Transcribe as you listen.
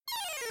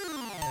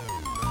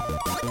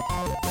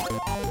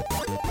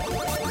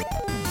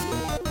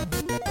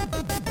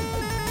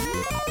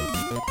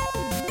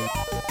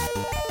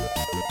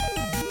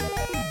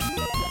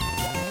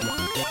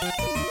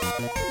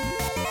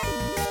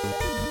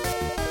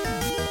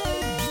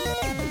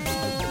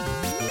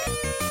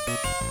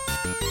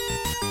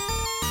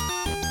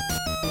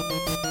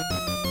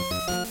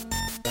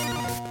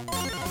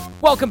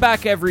Welcome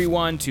back,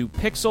 everyone, to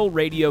Pixel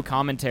Radio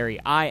Commentary.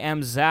 I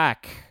am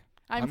Zach.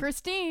 I'm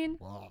Christine.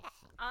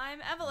 I'm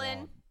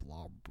Evelyn.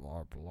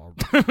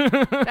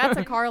 That's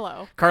a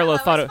Carlo. Carlo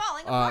thought was it.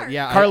 falling apart.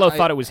 Carlo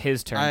thought it was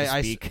his turn to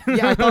speak.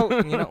 I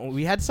thought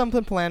we had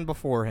something planned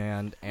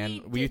beforehand,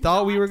 and we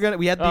thought we were gonna.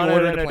 We had the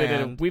order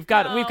planned. We've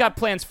got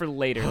plans for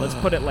later. Let's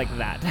put it like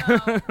that.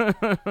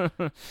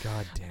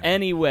 God damn.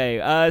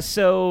 Anyway,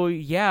 so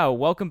yeah,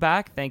 welcome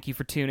back. Thank you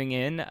for tuning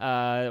in.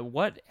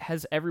 What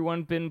has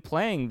everyone been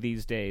playing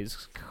these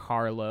days,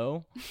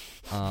 Carlo?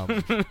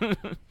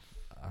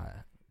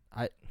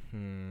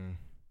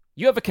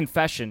 You have a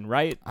confession,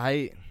 right?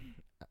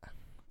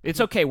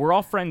 It's okay. We're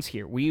all friends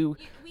here. We could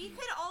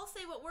all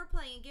say what we're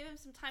playing and give him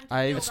some time to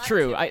I- build That's up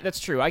true. to it. That's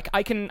true. I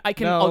can.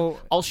 No.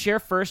 I'll share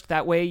first.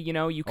 That way, you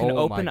know, you can Oh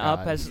my open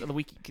up God. as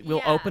we'll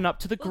Yeah. open up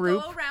to the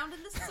group. We'll go around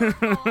in the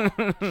circle.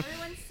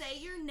 Everyone say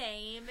your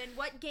name and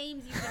what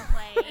games you've been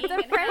playing. It's a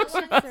and how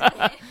friendship long it's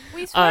been.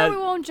 We swear we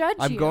won't judge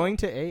I'm you. going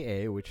to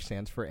AA, which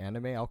stands for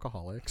Anime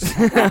Alcoholics.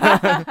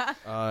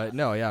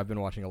 No, yeah, I've been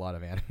watching a lot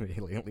of anime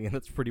lately, and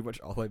that's pretty much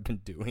all I've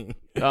been doing.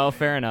 Oh,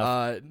 fair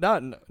enough.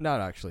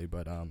 Not actually,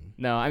 but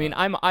No, I mean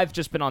I've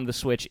just been on the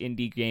Switch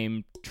indie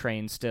game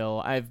train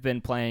still. I've been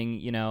playing,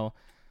 you know,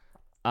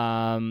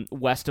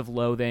 West of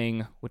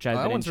Loathing, which I've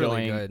that been one's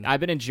really enjoying. good. I've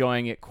been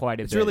enjoying it quite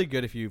a it's bit. really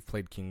good if you've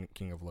played King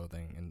of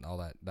Loathing and all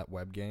that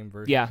web game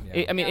version. Yeah,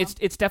 yeah. I mean Yeah.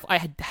 it's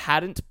definitely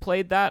hadn't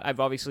played that. I've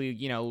obviously,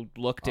 you know,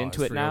 looked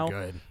into it's it real now.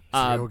 Good.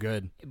 It's real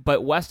good.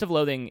 But West of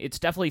Loathing, it's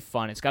definitely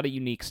fun. It's got a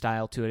unique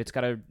style to it. It's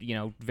got a, you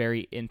know,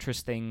 very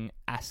interesting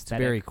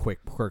aesthetic. Very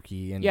quick,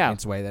 quirky, and Yeah.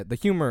 its way that the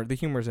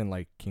humor's in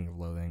like King of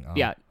Loathing.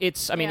 Yeah,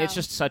 it's it's Yeah.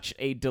 just such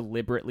a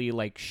deliberately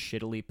like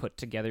shittily put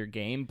together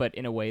game, but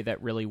in a way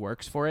that really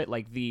works for it.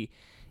 Like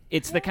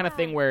it's the kind of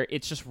thing where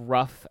it's just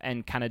rough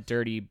and kind of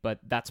dirty, but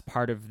that's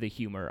part of the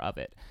humor of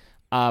it,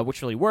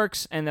 which really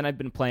works. And then I've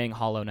been playing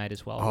Hollow Knight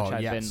as well, which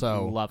I've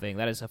been loving.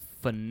 That is a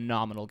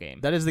phenomenal game.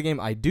 That is the game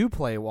I do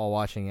play while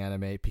watching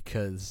anime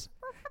because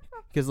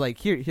like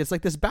here it's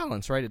like this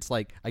balance, right? It's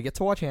like I get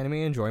to watch anime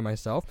and enjoy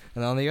myself,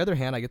 and on the other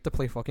hand I get to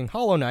play fucking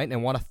Hollow Knight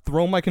and want to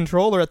throw my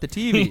controller at the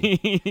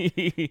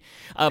TV.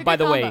 By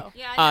the way, combo.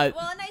 Yeah, a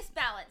nice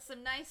balance.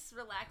 Some nice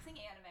relaxing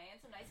anime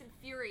and some nice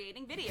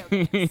infuriating video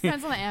games.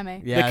 Depends on the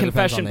anime. Yeah, the it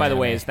confession, depends on by the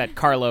way, anime. is that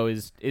Carlo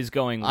is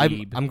going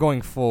weeb. I'm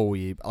going full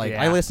weeb. Like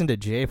I Yeah. listen to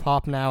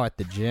J-pop now at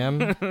the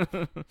gym.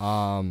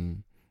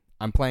 I'm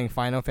playing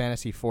Final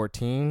Fantasy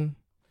 14.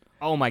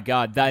 Oh my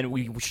god,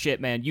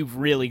 shit, man, you've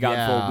really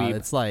gone full weeb.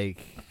 It's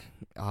like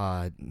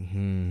Have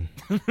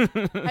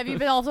you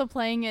been also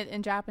playing it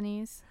in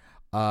Japanese?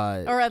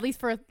 Or at least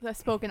for the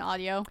spoken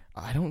audio?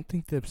 I don't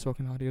think the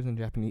spoken audio is in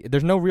Japanese.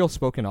 There's no real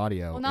spoken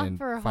audio Well, not in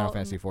for Final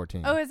Fantasy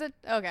 14. Oh, is it?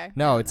 Okay.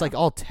 No, it's like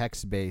all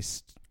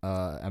text-based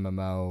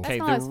MMO. Okay, That's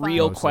not the as fun.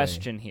 real Mostly.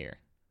 question here: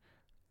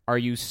 are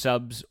you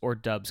subs or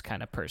dubs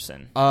kind of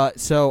person?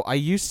 So I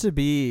used to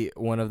be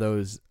one of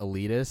those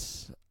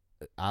elitist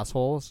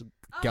assholes,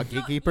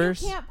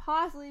 gatekeepers. You can't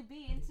possibly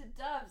be into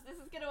dubs. This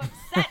is going to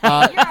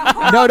upset me.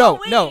 You're a horrible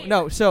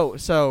No.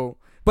 So,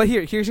 but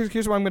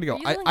here's where I'm gonna go.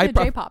 You're listening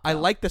to J-pop, I though.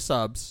 like the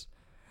subs.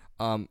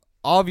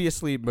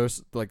 Obviously,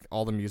 most like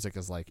all the music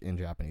is like in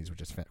Japanese,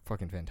 which is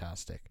fucking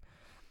fantastic.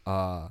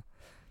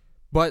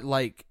 But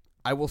like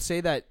I will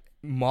say that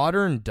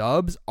modern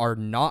dubs are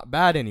not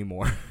bad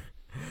anymore.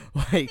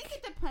 I think Like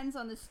it depends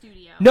on the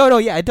studio. no,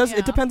 yeah, it does. Yeah.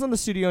 It depends on the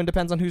studio and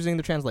depends on who's doing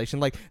the translation.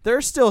 Like there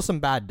are still some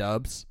bad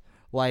dubs.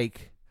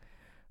 Like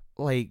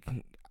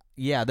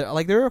yeah, there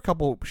are a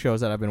couple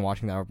shows that I've been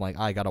watching that I'm like,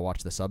 I gotta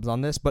watch the subs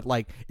on this, but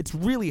like it's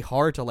really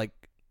hard to like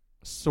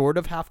sort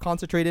of half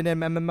concentrate in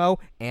MMO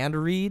and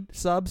read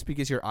subs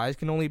because your eyes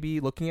can only be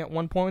looking at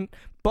one point.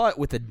 But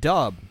with a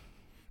dub,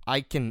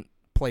 I can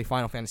play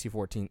Final Fantasy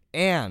 14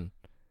 and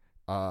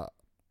watch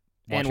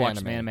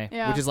some anime.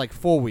 Yeah. which is like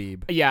full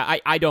weeb. Yeah,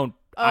 I don't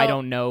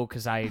Oh. know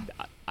because I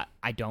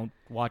don't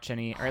watch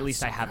any, or at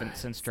least I haven't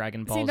since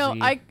Dragon Ball See, no,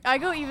 Z. I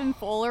go even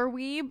fuller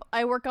weeb.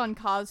 I work on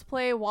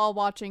cosplay while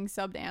watching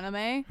subbed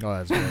anime.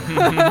 Oh, that's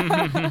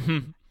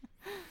great.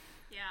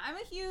 Yeah, I'm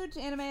a huge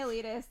anime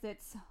elitist.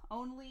 It's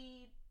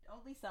only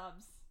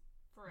subs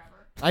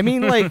forever. I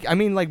mean,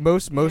 like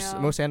most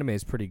Yeah. anime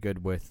is pretty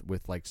good with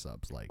like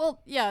subs. Like,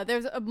 Well, yeah,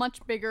 there's a much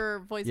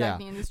bigger voice Yeah.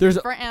 acting industry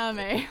There's- for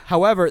anime.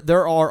 however,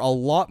 there are a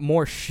lot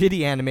more shitty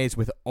animes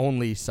with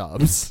only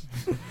subs.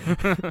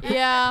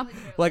 Yeah.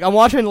 Like, I'm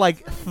watching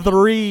like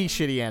 3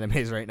 shitty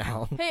animes right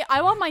now. Hey,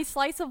 I want my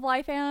slice of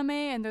life anime,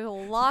 and there's a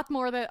lot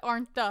more that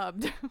aren't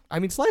dubbed. I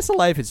mean, Slice of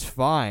Life is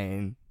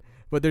fine,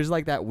 but there's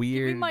like that Give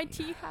weird. me my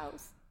tea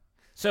house.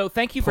 So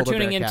thank you for Polar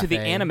tuning Bear into the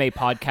Cafe. anime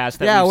podcast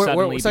that yeah, we've we're,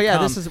 suddenly so yeah,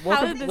 become. this is How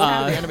welcome did this to the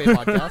happen? anime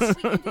podcast.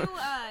 We can do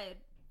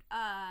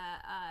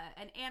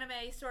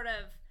anime sort of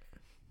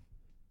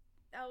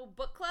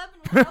book club,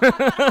 and we'll talk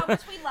about how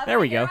much we love There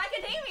we go.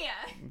 Academia.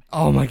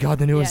 Oh my god,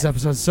 the newest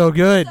episode's so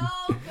good.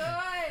 So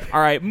good. All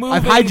right, moving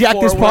I've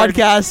hijacked this forward.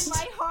 podcast.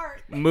 My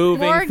heart.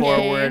 Moving More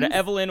forward, games.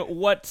 Evelyn,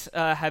 what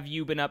have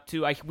you been up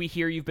to? We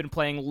hear you've been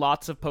playing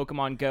lots of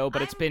Pokemon Go,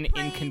 but it's been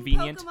playing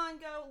inconvenient. Pokemon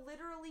Go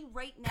literally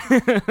right now.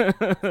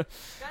 Gotta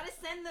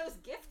send those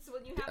gifts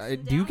when you have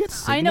some Do you get downtime.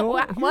 signal? I know.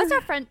 here? What's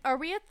our friend?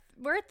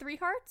 We're at 3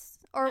 Hearts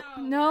or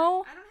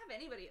no? I don't have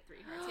anybody at 3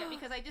 Hearts yet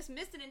because I just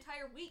missed an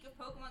entire week of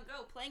Pokemon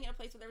Go playing in a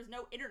place where there was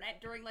no internet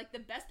during like the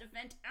best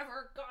event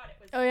ever. God, it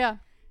was. Oh yeah,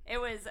 It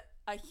was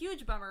a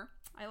huge bummer.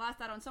 I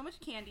lost out on so much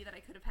candy that I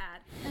could have had.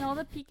 and all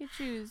the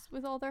Pikachus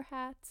with all their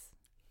hats.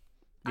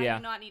 Yeah. I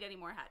do not need any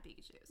more hat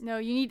Pikachus. No,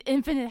 you need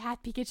infinite hat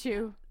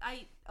Pikachu.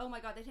 Oh my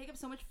god, they take up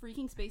so much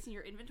freaking space in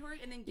your inventory,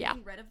 and then Yeah.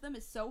 getting rid of them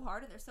is so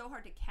hard, and they're so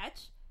hard to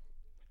catch.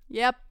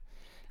 Yep,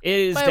 It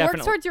is but it works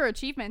definitely. towards your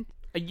achievement.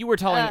 You were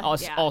telling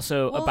us yeah.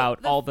 also Well,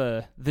 about the- all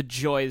the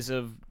joys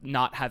of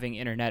not having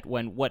internet.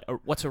 When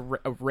what's a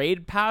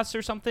raid pass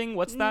or something?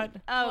 What's that?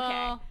 Okay.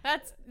 Well,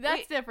 that's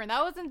Wait. different.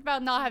 That wasn't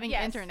about not having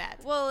Yes.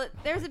 internet. Well,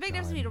 there's a big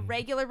difference between a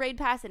regular raid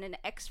pass and an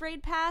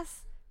X-raid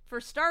pass for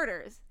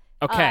starters.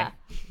 Okay,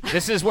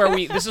 this is where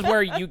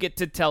you get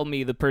to tell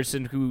me, the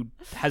person who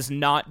has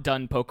not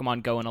done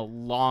Pokemon Go in a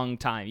long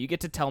time. You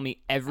get to tell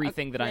me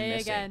everything that I'm Play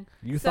missing. again.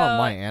 You So, thought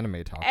my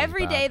anime talk was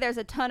Every day bad. there's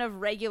a ton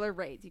of regular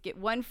raids. You get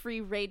 1 free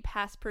raid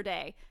pass per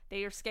day.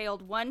 They are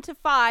scaled 1 to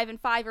 5,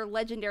 and 5 are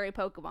legendary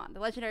Pokemon.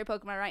 The legendary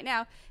Pokemon right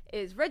now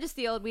is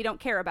Registeel. We don't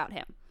care about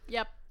him.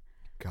 Yep.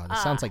 God,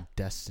 this sounds like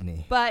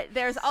Destiny. But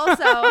there's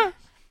also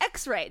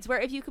X-raids, where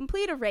if you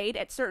complete a raid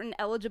at certain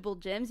eligible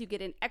gyms, you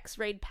get an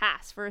X-raid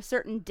pass for a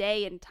certain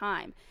day and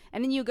time.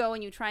 And then you go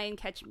and you try and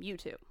catch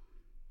Mewtwo.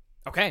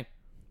 Okay,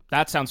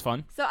 that sounds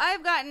fun. So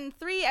I've gotten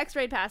 3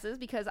 X-raid passes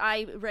because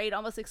I raid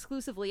almost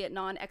exclusively at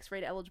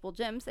non-X-raid eligible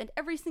gyms, and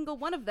every single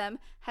one of them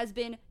has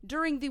been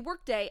during the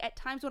workday at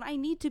times when I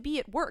need to be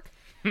at work.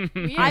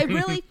 I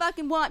really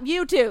fucking want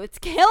Mewtwo. It's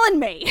killing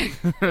me.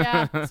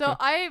 Yeah. So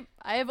I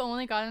have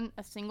only gotten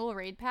a single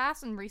raid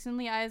pass, and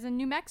recently I was in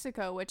New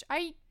Mexico, which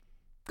I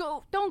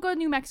don't go to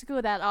New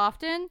Mexico that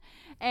often,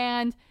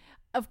 and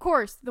of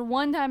course the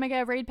one time I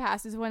get a raid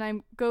pass is when I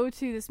go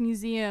to this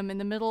museum in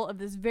the middle of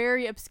this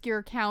very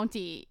obscure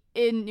county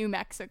in New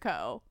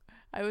Mexico.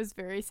 I was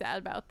very sad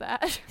about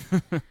that.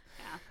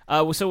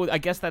 So I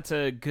guess that's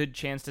a good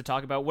chance to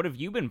talk about what have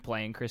you been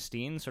playing,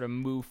 Christine? Sort of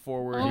move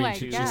forward Oh my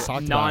into God. Just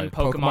talked about it,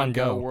 non-Pokemon Pokemon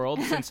Go Go.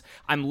 world, since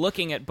I'm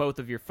looking at both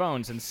of your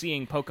phones and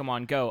seeing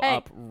Pokemon Go Hey.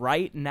 up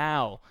right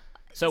now.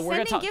 So we're gonna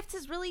Sending talk. gifts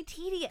is really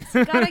tedious.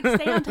 You gotta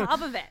stay on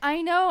top of it.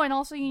 I know, and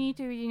also you need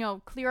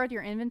to, clear out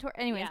your inventory.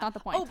 Anyway, it's not the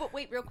point. Oh, but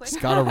wait, real quick. Just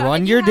gotta If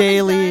run you your haven't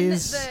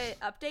dailies. done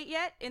the update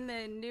yet in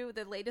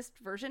the latest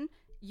version,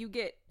 you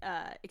get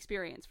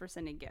experience for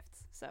sending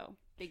gifts. So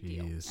big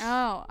deal. Jeez.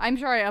 Oh, I'm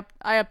sure I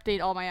update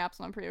all my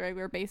apps on a pretty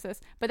regular basis,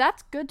 but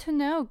that's good to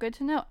know. Good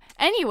to know.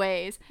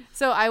 Anyways,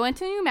 so I went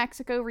to New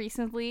Mexico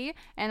recently,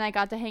 and I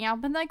got to hang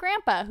out with my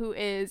grandpa, who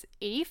is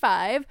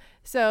 85.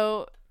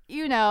 So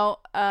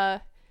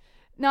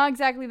not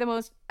exactly the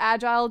most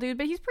agile dude,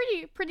 but he's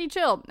pretty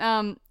chill.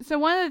 So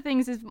one of the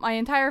things is my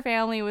entire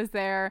family was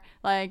there,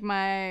 like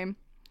my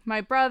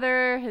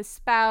brother, his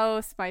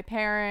spouse, my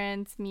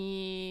parents,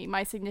 me,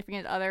 my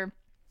significant other.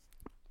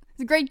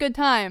 It's a great good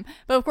time.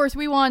 But of course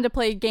we wanted to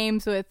play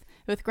games with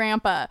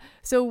Grandpa.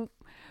 So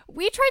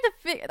we tried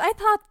to I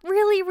thought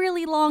really,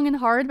 really long and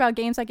hard about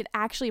games I could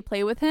actually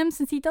play with him,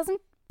 since he doesn't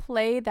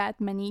play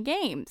that many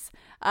games.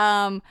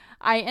 I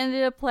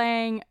ended up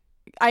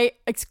I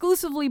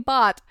exclusively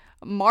bought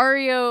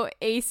Mario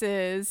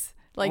Aces,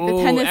 like the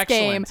Ooh, tennis excellent.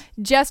 game,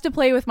 just to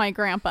play with my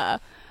grandpa.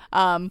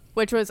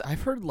 Which was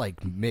I've heard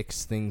like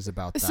mixed things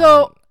about that.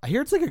 So- I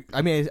hear it's like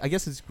I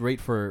guess it's great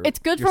for. It's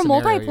good your for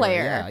scenario.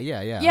 multiplayer.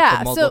 Yeah.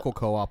 Yeah, For so- local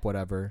co-op,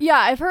 whatever. yeah,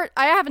 I've heard.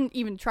 I haven't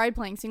even tried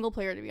playing single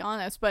player, to be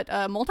honest, but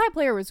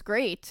multiplayer was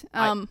great.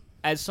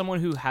 As someone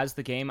who has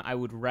the game, I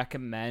would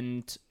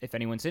recommend, if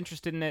anyone's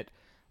interested in it,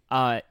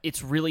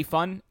 it's really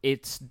fun.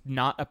 It's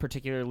not a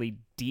particularly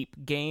deep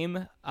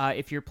game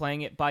if you're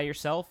playing it by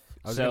yourself.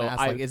 I was so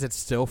gonna ask, is it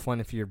still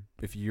fun if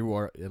you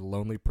are a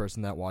lonely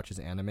person that watches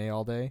anime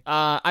all day?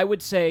 I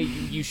would say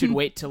you should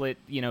wait till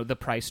the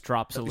price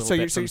drops a little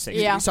bit from 60.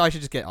 Yeah. So I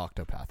should just get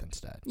Octopath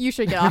instead. You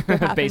should get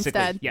Octopath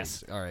Basically, instead.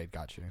 yes. All right,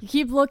 got you. You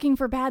keep looking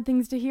for bad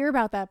things to hear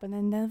about that, but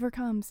then never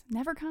comes.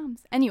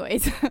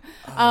 Anyways,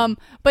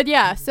 but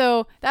yeah,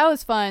 so that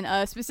was fun.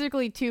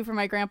 Specifically too for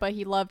my grandpa,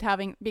 he loved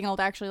being able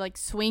to actually like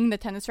swing the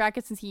tennis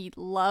racket, since he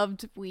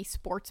loved Wii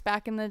Sports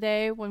back in the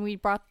day when we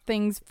brought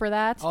things for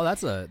that. Oh,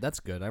 that's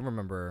good. I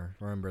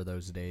remember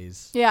those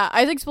days. Yeah,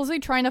 I was explicitly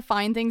trying to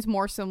find things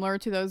more similar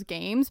to those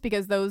games,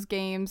 because those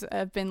games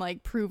have been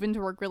like proven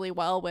to work really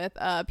well with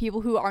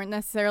people who aren't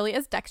necessarily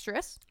as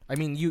dexterous. I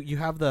mean, you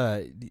have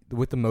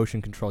with the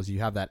motion controls, you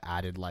have that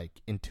added like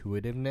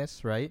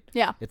intuitiveness, right?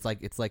 Yeah. It's like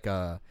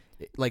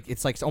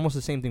almost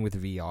the same thing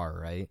with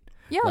VR, right?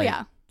 Yeah, Like,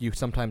 yeah. You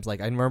sometimes I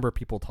remember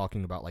people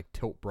talking about like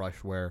Tilt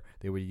Brush, where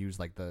they would use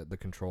like the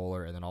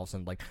controller, and then all of a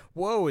sudden like,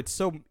 whoa, it's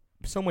so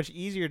so much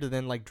easier to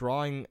than like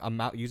drawing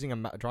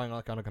drawing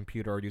like on a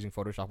computer or using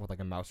Photoshop with like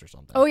a mouse or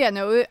something. Oh yeah,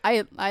 no,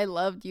 I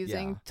loved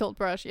using Yeah. Tilt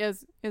Brush.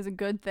 It was a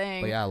good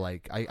thing. But yeah,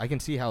 like I can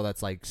see how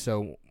that's like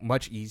so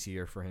much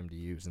easier for him to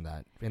use in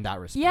that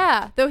respect.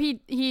 Yeah, though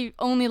he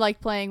only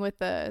liked playing with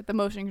the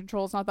motion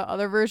controls, not the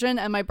other version.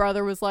 And my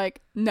brother was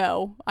like,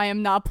 "No, I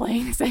am not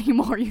playing this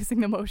anymore using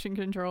the motion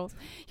controls."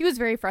 He was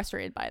very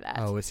frustrated by that.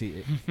 Oh, is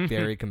he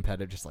very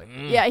competitive? Just like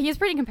Yeah, he's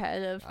pretty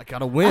competitive. I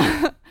gotta win.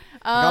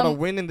 I gotta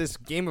win in this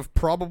game of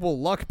probable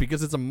luck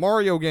because it's a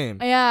Mario game.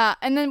 Yeah,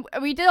 and then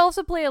we did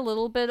also play a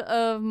little bit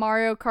of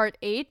Mario Kart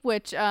 8,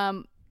 which I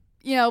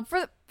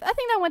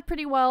think that went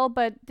pretty well,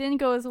 but didn't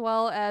go as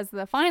well as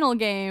the final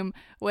game,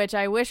 which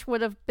I wish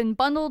would have been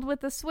bundled with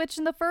the Switch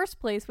in the first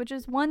place, which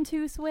is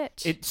 1-2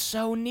 Switch. It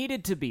so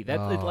needed to be. That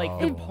like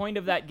the point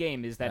of that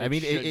game is that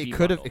it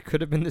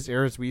could have been this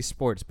era's Wii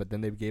Sports, but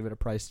then they gave it a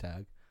price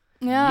tag.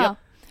 Yeah. Yep.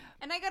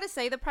 And I gotta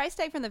say, the price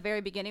tag from the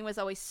very beginning was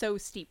always so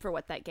steep for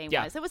what that game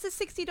Yeah. was. It was a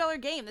 $60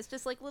 game. It's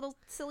just like little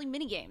silly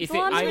mini games. If It's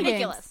I-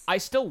 ridiculous. I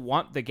still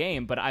want the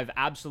game, but I've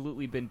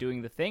absolutely been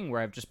doing the thing where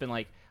I've just been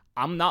like,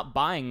 I'm not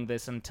buying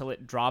this until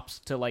it drops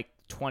to like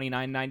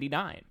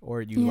 $29.99.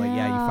 Or you you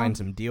Yeah. find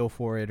some deal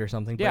for it or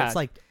something. But Yeah. it's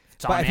like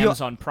It's But on I feel-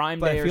 Amazon Prime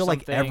but Day I feel or like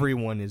something.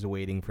 everyone is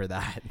waiting for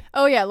that.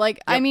 Oh yeah, like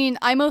I Yep. mean,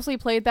 I mostly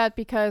played that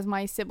because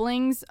my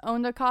siblings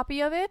owned a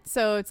copy of it,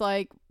 so it's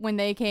like when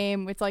they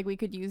came, it's like we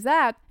could use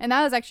that, and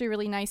that was actually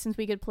really nice since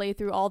we could play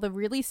through all the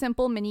really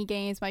simple mini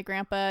games. My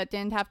grandpa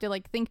didn't have to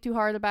like think too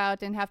hard about,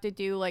 didn't have to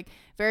do like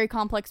very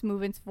complex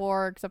movements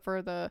for, except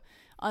for the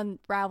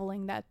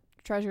unraveling that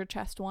treasure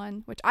chest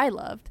one, which I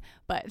loved,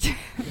 but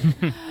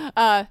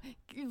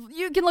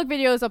you can look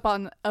videos up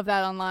of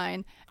that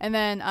online. And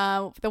then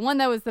the one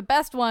that was the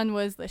best one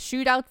was the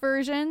shootout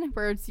version,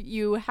 where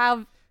you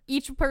have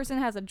each person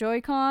has a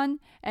Joy-Con,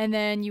 and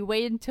then you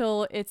wait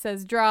until it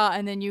says draw,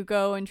 and then you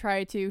go and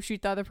try to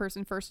shoot the other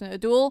person first in a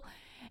duel.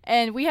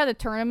 And we had a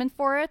tournament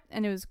for it,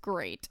 and it was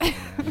great.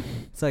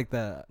 It's like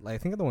I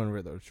think the one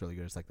where that was really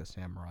good is like the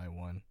samurai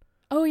one.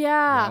 Oh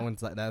yeah, That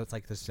one's like that's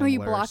like the Oh, you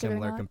similar block it or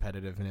not?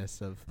 competitiveness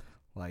of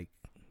like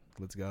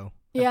let's go.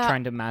 yeah.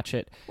 Trying to match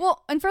it.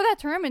 Well, and for that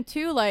tournament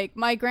too, like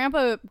my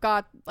grandpa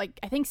got like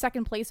I think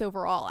second place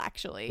overall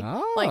actually.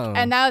 Oh. Like,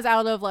 and that was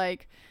out of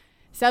like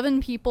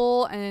 7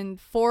 people, and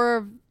 4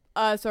 of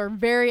us are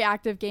very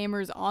active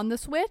gamers on the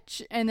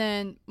Switch, and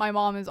then my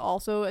mom is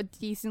also a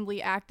decently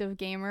active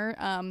gamer,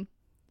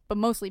 but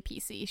mostly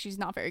PC. She's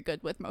not very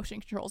good with motion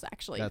controls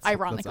actually, That's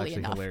ironically actually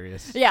enough.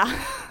 hilarious. Yeah.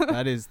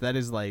 that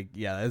is like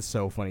that's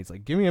so funny. It's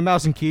like give me a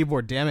mouse and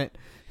keyboard, damn it.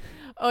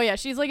 Oh yeah,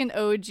 she's like an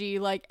OG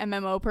like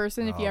MMO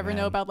person. If Oh, you ever know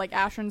man. about like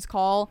Asheron's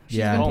Call, she's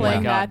Yeah. been Oh my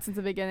playing God. that since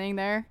the beginning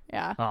there.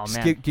 Yeah. Oh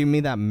Just man. give me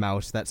that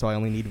mouse. So I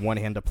only need one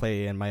hand to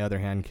play, and my other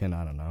hand can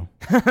I don't know.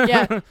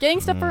 Yeah,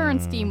 getting stuff for her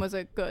on Steam was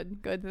a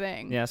good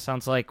thing. Yeah,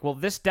 sounds like. Well,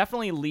 this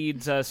definitely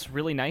leads us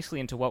really nicely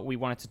into what we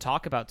wanted to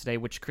talk about today,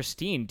 which,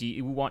 Christine, do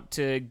you want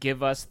to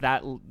give us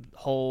that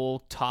whole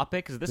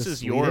topic? Because this Just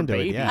is your lead into it,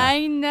 baby. yeah.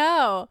 I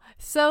know.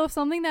 So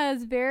something that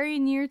is very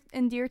near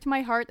and dear to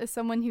my heart as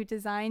someone who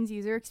designs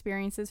user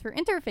experiences for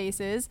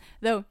interfaces,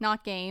 though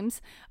not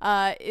games,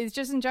 is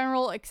just in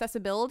general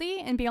accessibility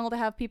and being able to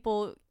have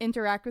people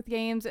interact with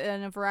games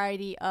in a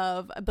variety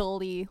of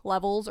ability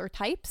levels or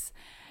types.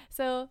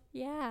 So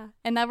yeah,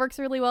 and that works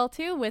really well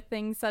too with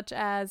things such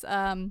as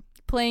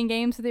playing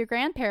games with your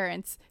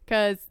grandparents,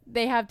 because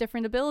they have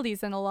different abilities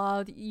than a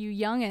lot of you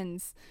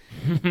youngins.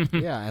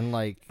 Yeah,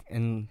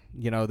 and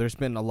there's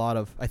been a lot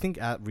of I think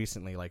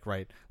recently like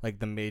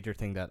the major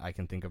thing that I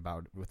can think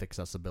about with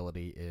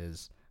accessibility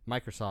is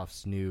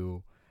Microsoft's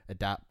new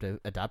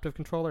adaptive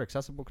controller,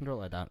 accessible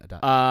controller,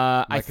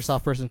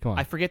 Microsoft person, come on.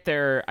 I forget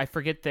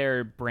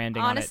their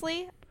branding.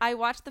 Honestly, I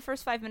watched the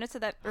first 5 minutes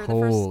of that, or the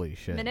Holy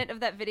first shit. minute of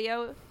that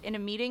video in a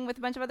meeting with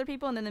a bunch of other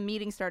people, and then the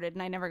meeting started,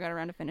 and I never got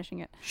around to finishing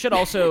it. Should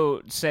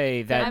also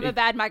say that I'm a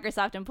bad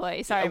Microsoft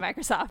employee. Sorry,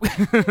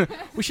 Microsoft.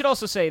 we should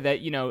also say that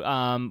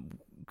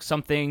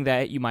something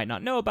that you might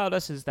not know about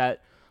us is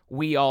that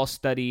we all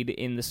studied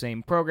in the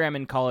same program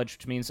in college,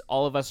 which means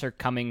all of us are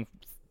coming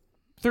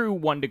through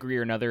one degree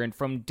or another and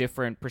from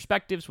different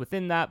perspectives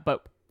within that,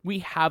 but we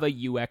have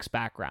a UX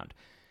background.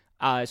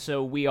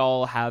 So we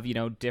all have,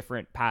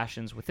 different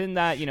passions within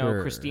that.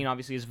 Sure. Christine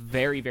obviously is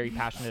very, very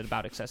passionate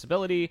about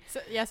accessibility.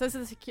 So, yes, this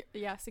is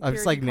security. I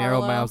just like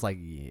narrowed my. I was like,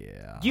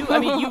 yeah.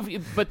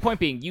 But point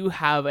being, you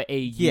have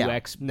a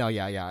UX. No,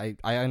 yeah.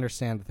 I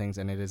understand the things,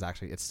 and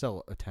it's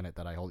still a tenet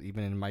that I hold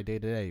even in my day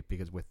to day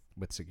because with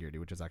security,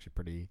 which is actually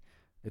pretty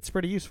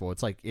useful.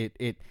 It's like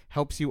it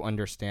helps you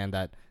understand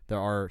that there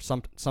are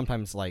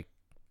sometimes like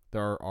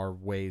there are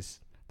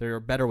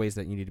better ways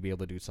that you need to be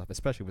able to do stuff,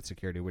 especially with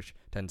security, which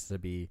tends to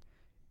be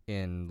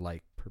in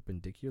like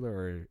perpendicular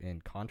or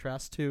in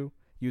contrast to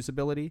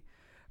usability.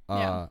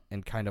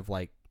 And kind of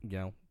like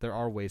there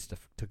are ways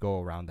to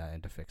go around that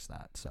and to fix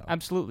that. So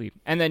Absolutely.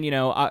 And then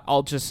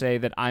I'll just say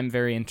that I'm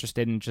very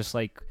interested in just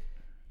like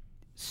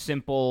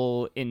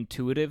simple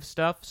intuitive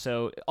stuff.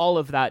 So all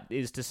of that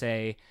is to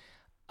say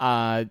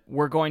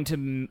we're going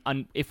to,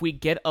 if we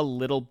get a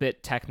little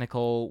bit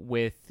technical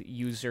with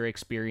user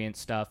experience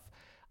stuff,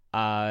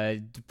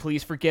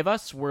 please forgive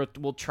us.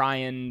 We'll try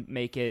and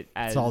make it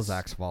as... It's all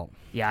Zach's fault.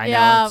 Yeah, I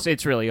Yeah. know.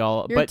 It's really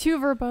all... You're too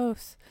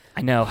verbose.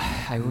 I know.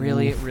 I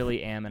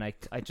really am, and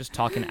I just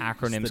talk in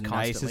acronyms It's the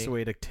constantly. nicest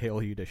way to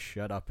tell you to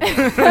shut up.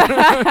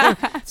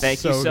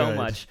 Thank you so good.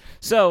 much.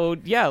 So,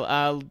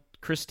 yeah,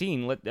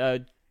 Christine,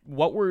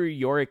 what were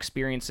your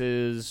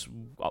experiences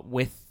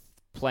with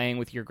playing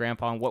with your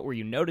grandpa, and what were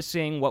you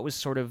noticing? What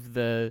was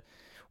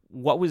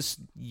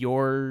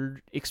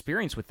your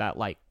experience with that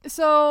like?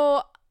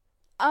 So,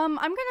 I'm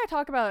going to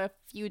talk about a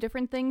few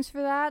different things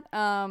for that.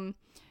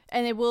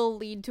 And it will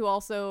lead to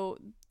also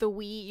the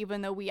Wii,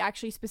 even though we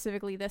actually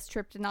specifically this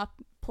trip did not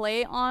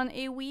play on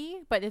a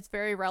Wii, but it's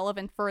very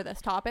relevant for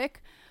this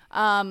topic.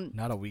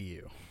 Not a Wii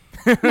U.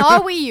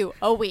 Not a Wii U,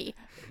 a Wii.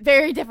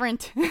 Very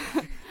different.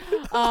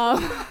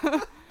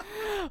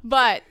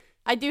 But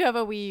I do have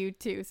a Wii U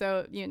too,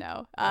 so you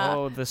know.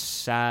 The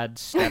sad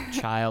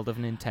stepchild of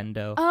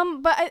Nintendo.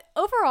 But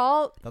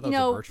overall, Thought that you was a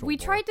know, Virtual we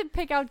Boy. tried to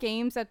pick out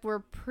games that were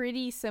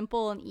pretty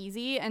simple and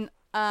easy, and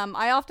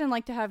I often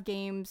like to have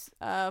games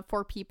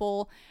for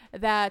people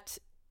that,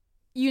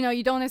 you know,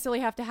 you don't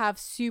necessarily have to have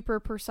super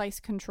precise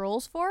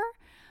controls for,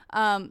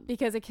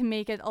 because it can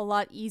make it a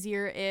lot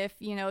easier if,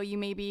 you know, you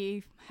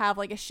maybe have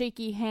like a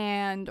shaky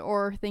hand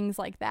or things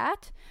like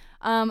that.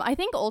 I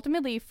think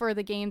ultimately for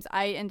the games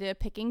I ended up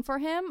picking for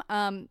him,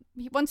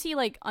 once he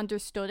like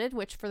understood it,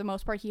 which for the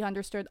most part he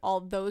understood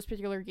all those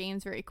particular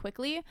games very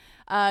quickly,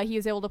 he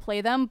was able to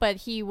play them, but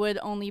he would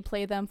only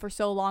play them for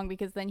so long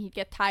because then he'd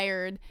get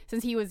tired,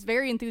 since he was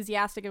very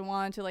enthusiastic and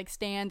wanted to like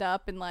stand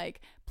up and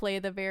like play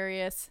the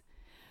various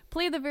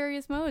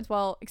modes,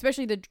 well,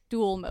 especially the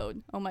dual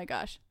mode. Oh my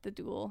gosh, the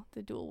dual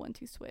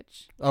 1-2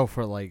 switch. Oh,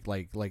 for like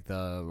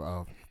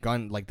the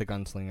gun, like the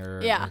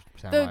gunslinger. Yeah. or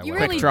samurai, You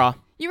whatever. Quick draw.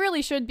 You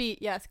really should be,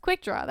 yes,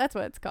 quick draw, that's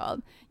what it's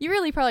called. You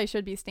really probably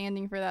should be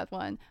standing for that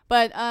one.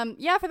 But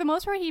yeah, for the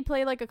most part, he'd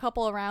play like a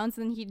couple of rounds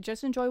and he'd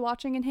just enjoy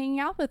watching and hanging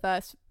out with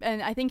us.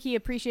 And I think he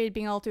appreciated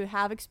being able to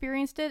have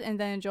experienced it and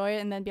then enjoy it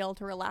and then be able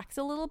to relax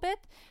a little bit,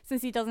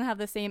 since he doesn't have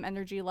the same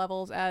energy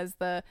levels as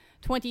the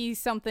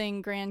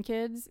 20-something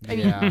grandkids. I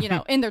mean, Yeah. you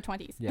know, in their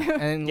 20s. Yeah,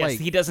 and Yes, like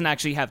he doesn't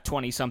actually have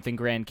 20-something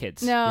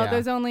grandkids. No, Yeah.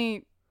 there's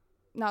only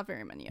not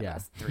very many of Yeah.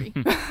 us, 3.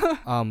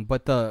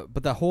 but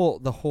the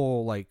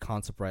whole like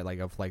concept, right, like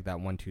of like that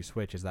 1-2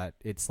 switch is that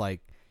it's like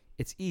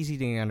it's easy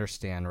to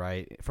understand,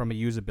 right? From a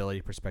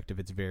usability perspective,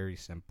 it's very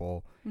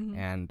simple.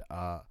 And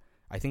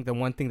I think the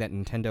one thing that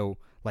Nintendo,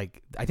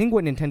 like, I think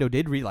what Nintendo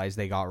did realize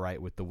they got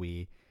right with the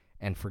Wii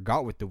and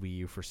forgot with the Wii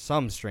U for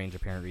some strange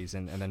apparent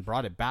reason, and then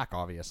brought it back,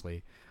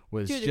 obviously,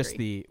 was To a just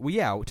degree.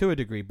 to a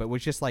degree, but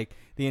was just like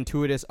the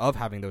intuitiveness of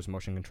having those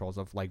motion controls,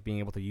 of like being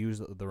able to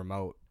use the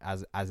remote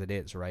as it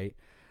is, right?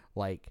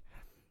 Like,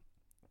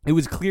 it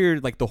was clear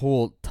like the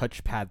whole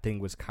touchpad thing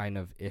was kind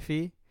of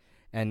iffy,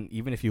 and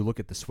even if you look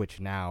at the Switch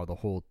now, the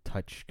whole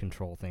touch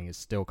control thing is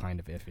still kind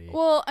of iffy.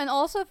 Well, and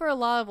also for a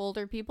lot of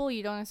older people,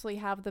 you don't necessarily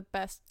have the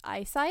best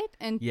eyesight,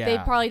 and they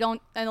Yeah. probably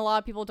don't, and a lot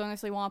of people don't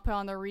necessarily want to put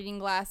on their reading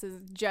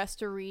glasses just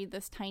to read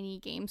this tiny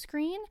game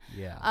screen.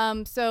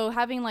 Yeah. So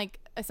having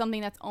like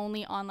something that's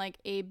only on like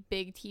a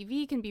big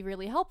TV can be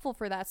really helpful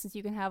for that, since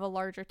you can have a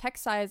larger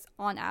text size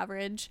on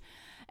average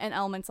and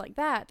elements like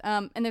that.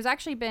 And there's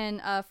actually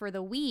been, for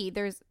the Wii,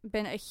 there's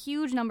been a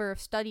huge number of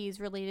studies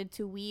related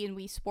to Wii and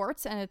Wii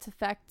Sports and its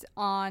effect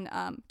on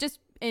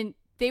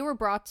they were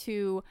brought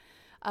to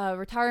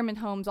retirement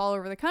homes all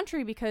over the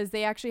country because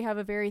they actually have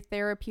a very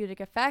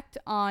therapeutic effect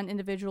on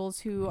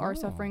individuals who are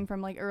suffering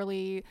from like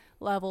early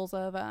levels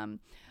of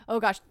oh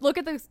gosh, look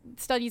at the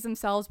studies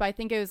themselves, but I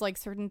think it was like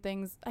certain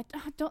things. I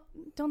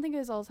don't think it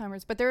was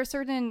Alzheimer's, but there are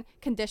certain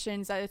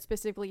conditions that it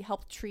specifically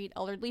helped treat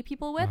elderly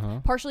people with,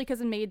 partially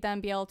because it made them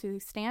be able to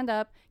stand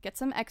up, get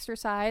some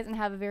exercise, and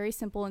have a very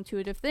simple,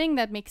 intuitive thing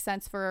that makes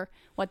sense for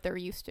what they're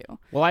used to.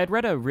 Well, I had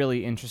read a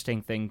really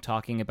interesting thing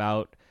talking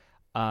about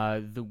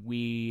the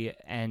Wii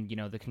and, you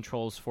know, the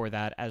controls for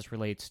that as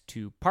relates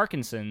to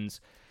Parkinson's.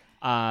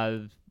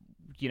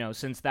 You know,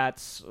 since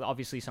that's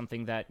obviously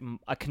something that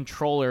a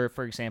controller,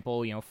 for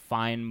example, you know,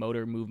 fine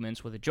motor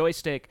movements with a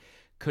joystick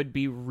could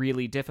be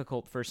really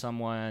difficult for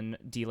someone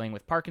dealing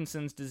with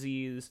Parkinson's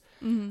disease.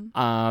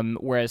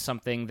 Whereas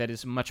something that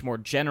is much more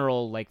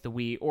general, like the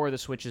Wii or the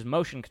Switch's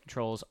motion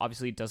controls,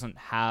 obviously doesn't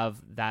have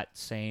that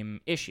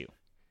same issue.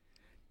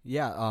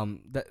 Yeah,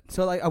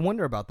 so like I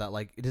wonder about that.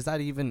 Like, does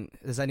that even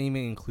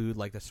include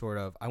like the sort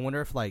of, I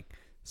wonder if like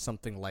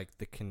something like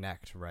the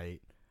Kinect,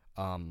 right?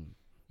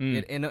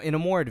 In a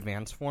more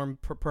advanced form,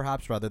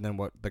 perhaps, rather than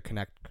what the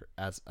Kinect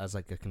as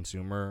like a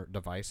consumer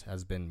device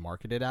has been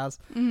marketed as.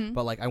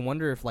 But like, I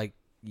wonder if like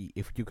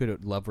if you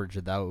could leverage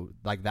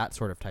that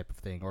sort of type of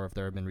thing, or if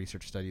there have been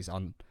research studies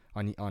on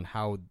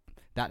how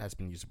that has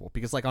been usable.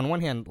 Because like on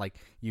one hand, like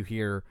you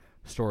hear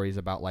stories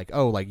about like,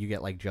 oh, like you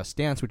get like Just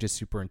Dance, which is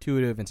super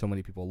intuitive and so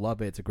many people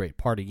love it. It's a great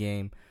party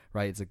game,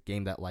 right? It's a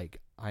game that like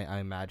I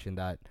imagine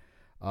that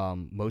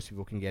most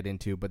people can get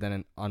into. But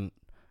then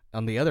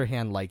on the other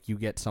hand, like you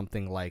get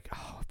something like,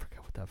 oh, I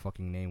forget what what that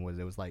fucking name was.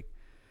 It was like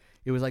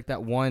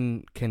that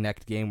one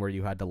Kinect game where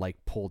you had to like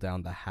pull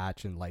down the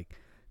hatch and like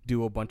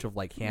do a bunch of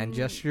like hand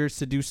gestures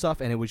to do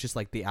stuff, and it was just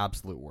like the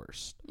absolute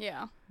worst.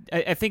 Yeah.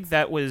 I think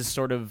that was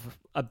sort of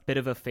a bit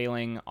of a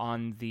failing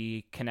on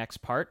the Kinect's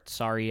part.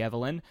 Sorry,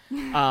 Evelyn.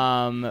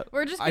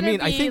 We're just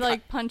gonna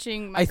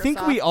punching Microsoft. I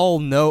think we all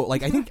know,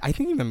 like, I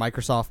think even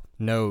Microsoft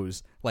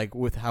knows, like,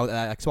 with how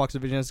that Xbox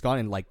division has gone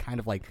and like kind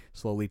of like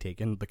slowly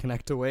taken the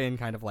Kinect away and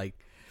kind of like.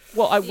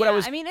 Well,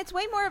 I mean, it's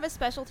way more of a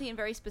specialty and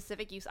very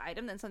specific use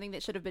item than something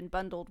that should have been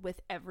bundled with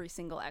every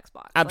single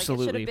Xbox.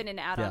 Absolutely. Like, it should have been an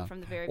add-on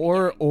from the very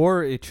beginning.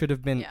 Or it should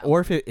have been,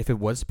 or if it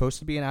was supposed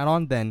to be an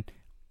add-on, then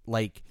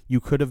like you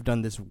could have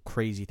done this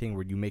crazy thing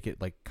where you make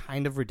it like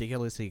kind of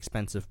ridiculously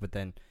expensive, but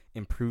then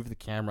improve the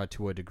camera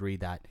to a degree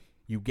that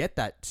you get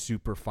that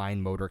super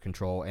fine motor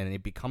control and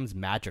it becomes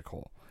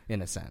magical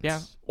in a sense.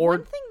 Yeah. Or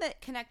one thing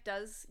that Kinect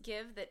does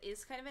give that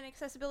is kind of an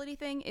accessibility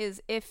thing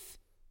is if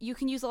you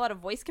can use a lot of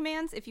voice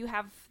commands if you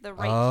have the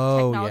right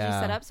technology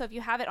set up. So if you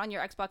have it on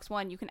your Xbox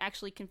One, you can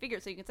actually configure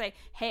it. So you can say,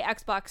 hey,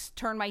 Xbox,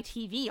 turn my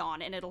TV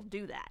on, and it'll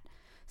do that.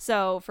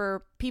 So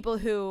for people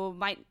who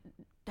might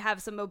have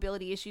some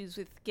mobility issues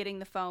with getting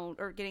the phone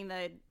or getting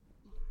the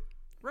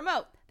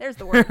remote, there's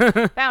the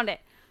word, found it.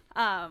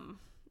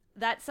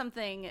 That's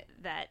something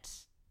that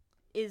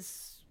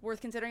is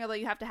worth considering, although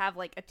you have to have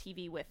like a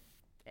TV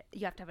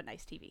you have to have a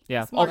nice TV.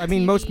 Yeah. I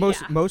mean, most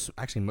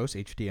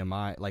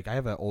HDMI, like I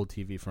have an old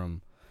TV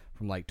from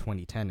like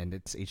 2010 and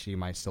its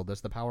HDMI still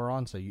does the power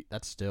on, so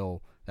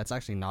that's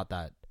actually not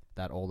that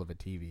old of a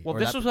TV. Well,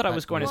 this was what I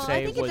was going to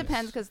say. I think it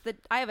depends because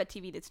I have a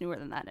TV that's newer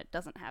than that and it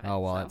doesn't have it. Oh,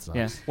 well, so. that sucks.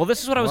 Yeah. Well,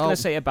 this is what I was going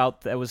to say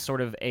about that was sort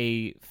of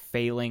a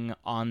failing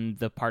on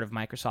the part of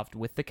Microsoft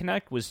with the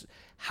Kinect was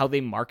how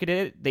they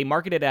marketed it. They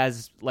marketed it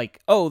as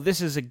like, oh,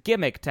 this is a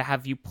gimmick to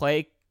have you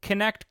play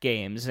Kinect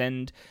games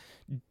and,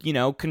 you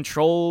know,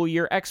 control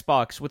your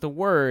Xbox with a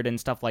word and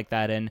stuff like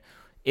that. And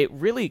it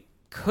really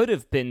could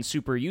have been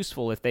super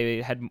useful if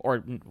they had,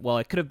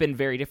 it could have been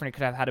very different. It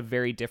could have had a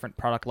very different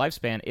product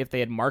lifespan if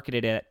they had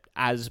marketed it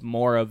as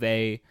more of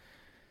a,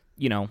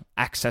 you know,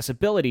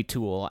 accessibility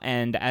tool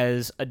and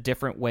as a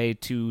different way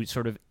to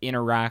sort of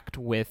interact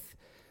with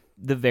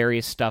the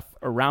various stuff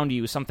around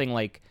you. Something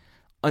like,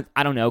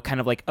 I don't know, kind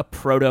of like a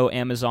proto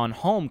Amazon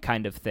Home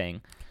kind of thing.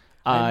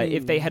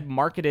 If they had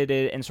marketed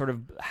it and sort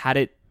of had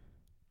it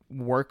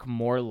work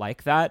more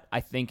like that, I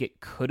think it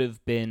could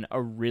have been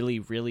a really,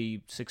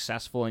 really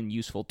successful and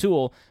useful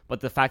tool. But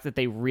the fact that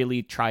they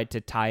really tried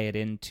to tie it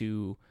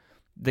into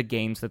the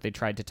games that they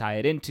tried to tie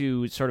it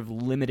into sort of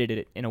limited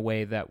it in a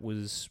way that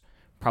was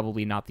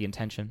probably not the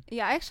intention.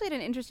 Yeah, I actually had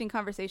an interesting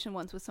conversation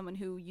once with someone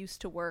who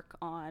used to work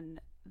on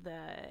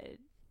it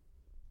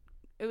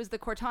was the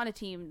Cortana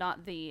team,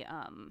 not the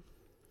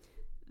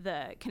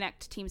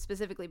Kinect team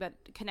specifically, but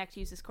Kinect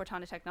uses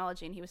Cortana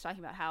technology, and he was talking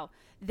about how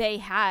they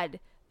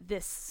had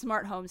this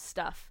smart home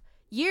stuff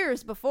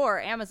years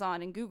before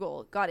Amazon and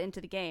Google got into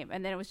the game,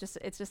 and then it's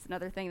just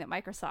another thing that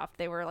Microsoft,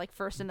 they were like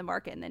first in the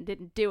market and then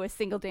didn't do a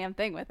single damn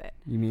thing with it.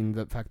 You mean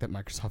the fact that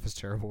Microsoft is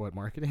terrible at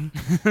marketing?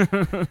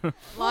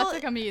 Lots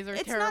of companies are terrible.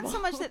 It's not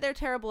so much that they're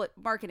terrible at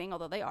marketing,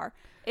 although they are.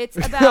 It's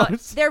about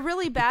they're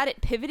really bad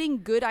at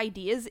pivoting good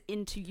ideas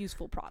into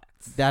useful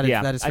products. That is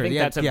fair. I think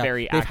that's a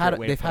very accurate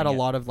way of They've had a putting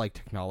it. lot of like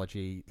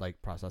technology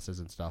like processes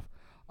and stuff.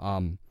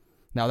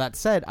 Now that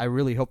said, I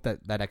really hope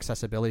that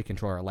accessibility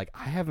controller, like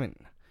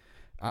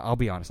I'll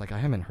be honest, like I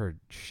haven't heard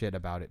shit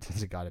about it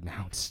since it got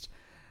announced.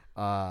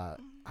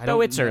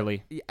 It's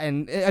early.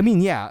 And I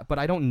mean, yeah, but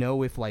I don't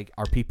know if like,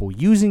 are people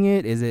using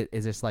it? Is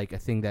this like a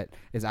thing that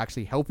is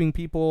actually helping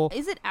people?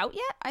 Is it out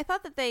yet? I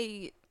thought that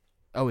they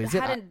is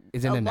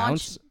it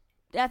announced?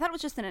 Yeah, I thought it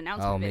was just an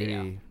announcement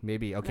video.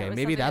 Maybe okay, No,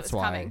 maybe that's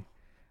why. Coming.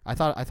 I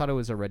thought it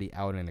was already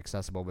out and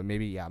accessible, but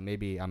maybe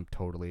I'm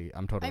totally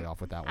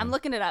off with that one. I'm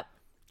looking it up.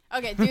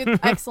 Okay, dude,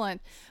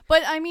 excellent.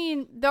 But I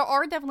mean, there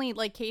are definitely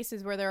like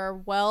cases where there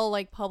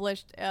are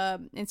published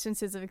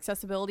instances of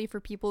accessibility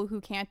for people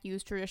who can't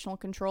use traditional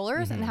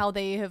controllers and how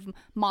they have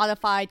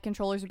modified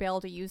controllers to be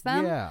able to use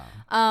them. Yeah.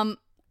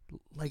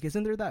 Like,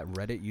 isn't there that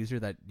Reddit user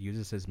that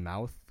uses his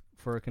mouth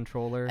for a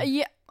controller?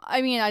 Yeah,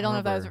 I mean, I don't know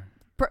if that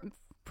was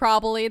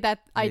probably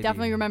that. I Maybe.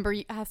 definitely remember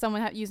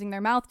someone using their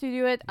mouth to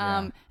do it.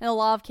 Yeah. In a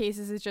lot of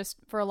cases, it's just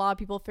for a lot of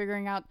people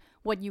figuring out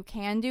what you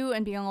can do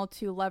and being able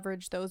to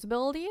leverage those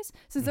abilities.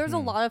 Since there's a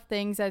lot of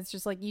things that's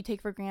just like you take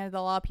for granted that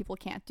a lot of people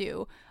can't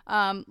do.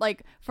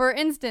 Like for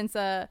instance,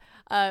 a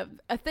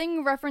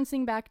thing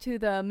referencing back to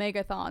the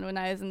Megathon when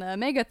I was in the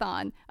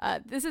Megathon.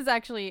 This is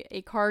actually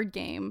a card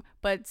game,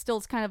 but still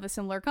it's kind of a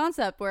similar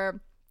concept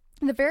where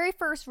in the very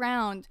first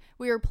round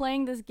we were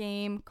playing this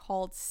game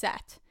called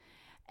Set.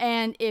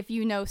 And if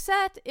you know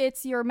Set,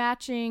 it's you're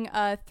matching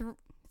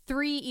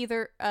three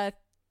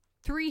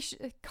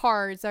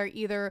cards are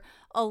either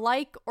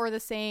alike or the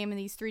same in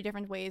these three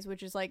different ways,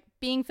 which is like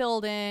being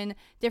filled in,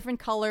 different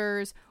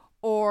colors,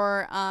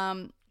 or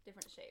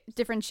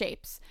Different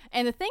shapes.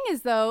 And the thing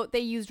is, though, they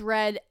used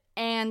red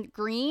and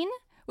green,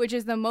 which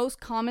is the most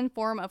common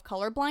form of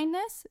color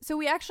blindness. So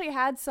we actually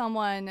had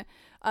someone,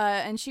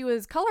 and she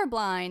was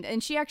colorblind,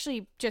 and she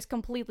actually just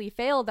completely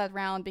failed that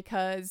round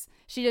because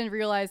she didn't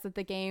realize that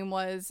the game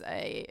was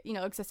a,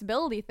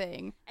 accessibility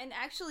thing. And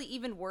actually,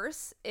 even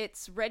worse,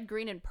 it's red,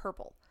 green, and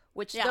purple,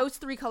 which Yeah. those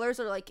three colors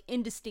are like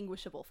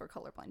indistinguishable for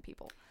colorblind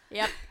people.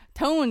 Yep.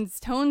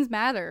 Tones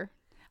matter.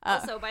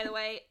 Also, by the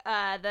way,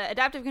 the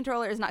adaptive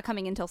controller is not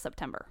coming until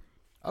September.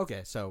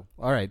 Okay, so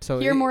all right, so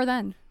Hear more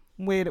then.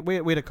 Wait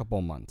a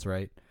couple months,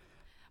 right?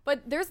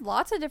 But there's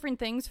lots of different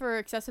things for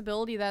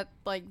accessibility that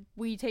like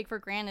we take for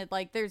granted.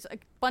 Like there's a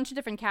bunch of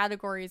different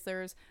categories.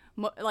 There's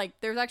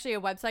actually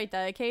a website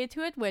dedicated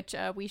to it, which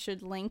we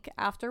should link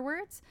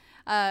afterwards.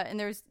 And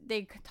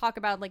they talk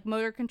about like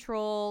motor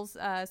controls,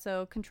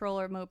 so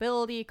controller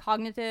mobility,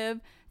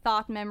 cognitive,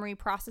 thought, memory,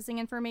 processing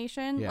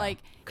information. Yeah. Like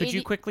Could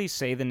you quickly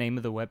say the name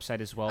of the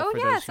website as well Oh for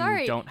yeah, those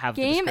sorry. who don't have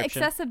the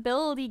description?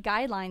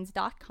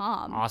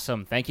 GameAccessibilityGuidelines.com.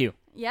 Awesome. Thank you.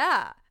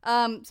 Yeah.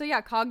 So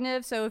yeah,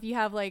 cognitive. So if you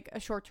have like a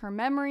short-term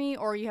memory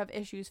or you have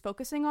issues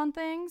focusing on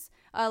things,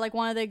 like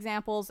one of the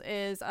examples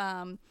is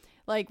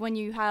like when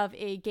you have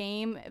a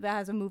game that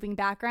has a moving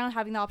background,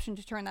 having the option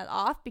to turn that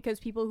off because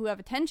people who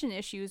have attention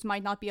issues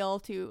might not be able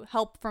to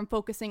help from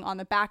focusing on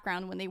the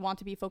background when they want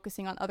to be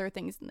focusing on other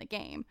things in the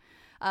game.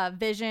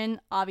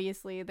 Vision,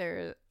 obviously,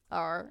 there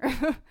are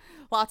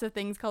lots of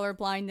things, color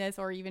blindness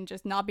or even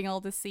just not being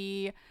able to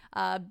see,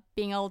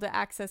 being able to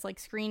access like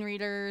screen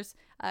readers,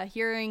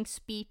 hearing,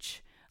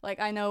 speech. Like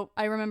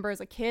I remember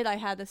as a kid I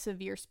had a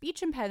severe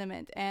speech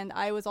impediment and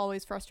I was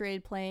always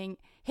frustrated playing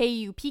Hey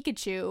You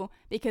Pikachu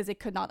because it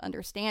could not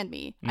understand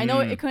me. I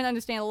know it couldn't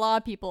understand a lot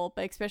of people,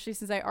 but especially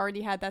since I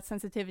already had that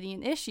sensitivity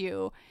and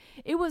issue,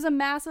 it was a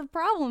massive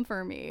problem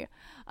for me.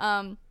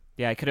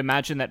 Yeah, I could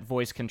imagine that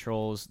voice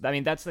controls. I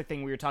mean, that's the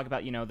thing we were talking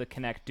about, the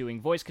Kinect doing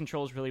voice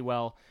controls really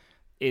well.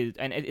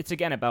 And it's,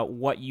 again, about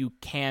what you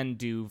can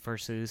do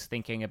versus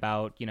thinking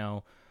about,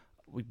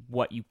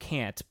 what you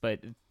can't. But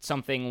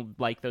something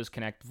like those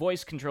Kinect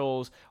voice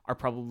controls are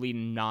probably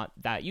not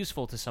that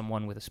useful to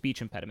someone with a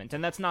speech impediment.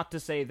 And that's not to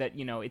say that,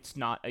 it's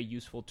not a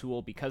useful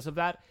tool because of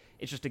that.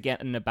 It's just,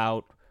 again,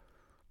 about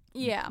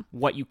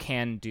what you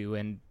can do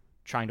and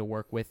trying to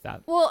work with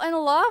that. Well, and a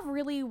lot of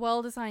really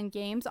well-designed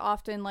games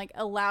often like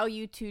allow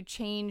you to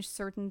change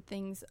certain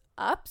things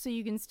up so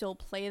you can still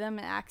play them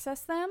and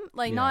access them.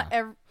 Like not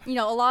every,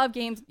 a lot of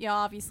games,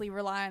 obviously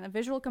rely on a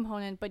visual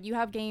component, but you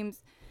have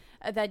games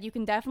that you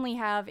can definitely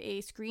have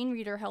a screen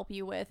reader help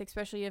you with,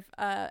 especially if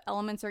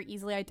elements are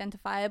easily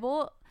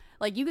identifiable.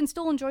 Like you can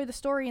still enjoy the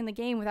story in the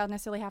game without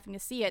necessarily having to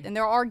see it. And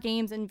there are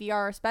games in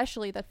VR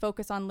especially that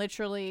focus on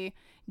literally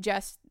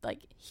just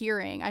like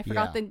hearing. I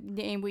forgot the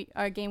name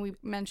game we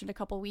mentioned a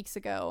couple weeks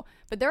ago,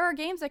 but there are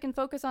games that can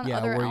focus on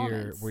other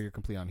elements. Where you're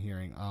complete on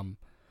hearing.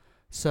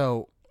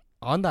 So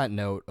on that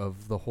note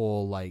of the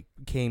whole like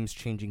games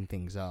changing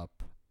things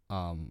up,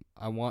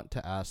 I want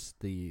to ask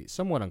the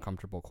somewhat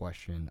uncomfortable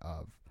question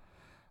of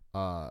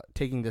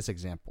taking this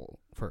example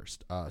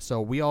first.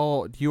 So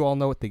do you all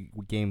know what the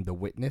game The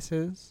Witness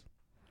is?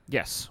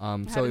 Yes.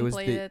 So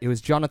it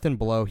was Jonathan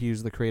Blow. He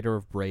was the creator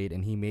of Braid,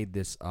 and he made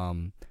this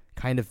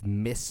kind of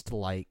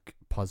Myst-like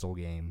puzzle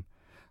game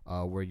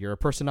where you're a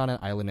person on an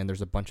island and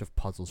there's a bunch of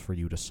puzzles for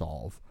you to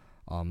solve.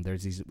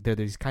 There's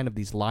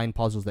these line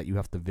puzzles that you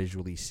have to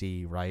visually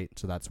see, right?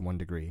 So that's 1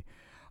 degree.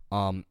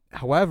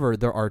 However,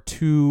 there are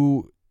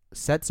 2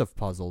 sets of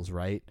puzzles,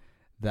 right,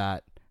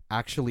 that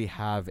actually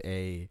have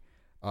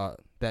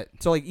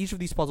so like each of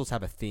these puzzles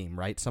have a theme,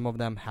 right? Some of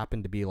them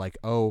happen to be like,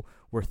 oh,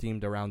 we're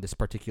themed around this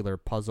particular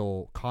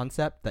puzzle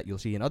concept that you'll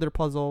see in other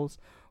puzzles,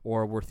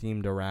 or we're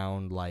themed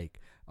around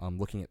like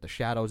looking at the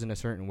shadows in a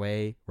certain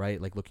way,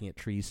 right? Like looking at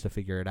trees to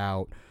figure it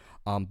out.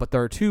 But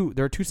there are two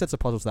sets of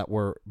puzzles that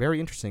were very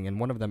interesting, and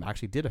one of them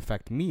actually did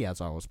affect me as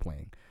I was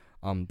playing.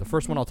 The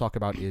first one I'll talk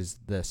about is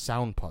the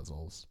sound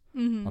puzzles.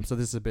 So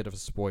this is a bit of a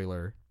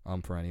spoiler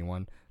for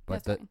anyone,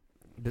 but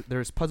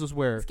there's puzzles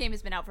where This game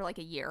has been out for like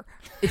a year.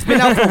 it's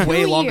been out for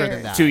way 2 longer years.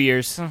 than that. 2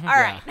 years. All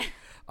right.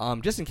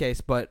 Just in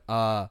case, but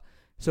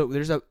so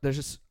there's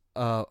just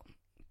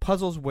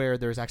puzzles where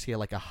there's actually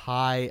like a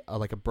high,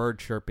 like a bird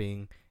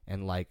chirping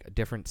and like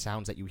different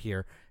sounds that you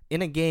hear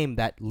in a game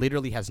that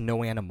literally has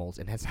no animals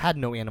and has had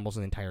no animals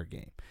in the entire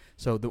game.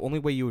 So the only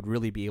way you would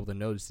really be able to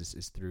notice this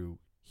is through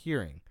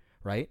hearing,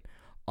 right?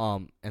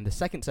 And the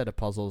second set of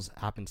puzzles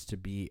happens to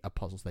be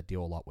puzzles that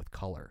deal a lot with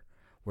color,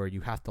 where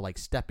you have to like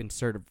step in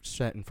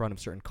front of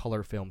certain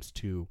color films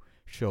to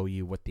show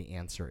you what the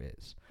answer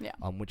is. Yeah.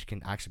 Which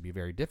can actually be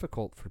very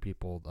difficult for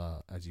people,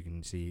 as you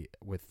can see,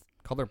 with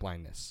color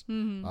blindness,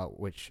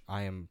 which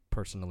I am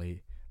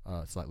personally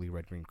slightly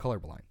red-green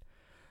colorblind.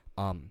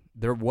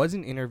 There was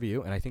an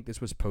interview, and I think this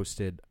was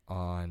posted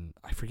on,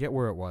 I forget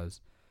where it was,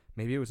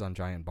 maybe it was on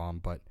Giant Bomb,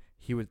 but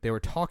they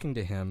were talking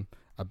to him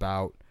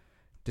about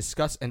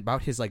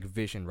his like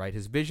vision, right?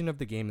 His vision of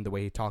the game and the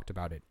way he talked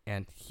about it.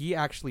 And he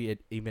actually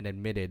even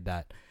admitted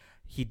that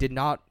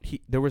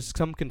there was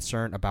some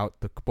concern about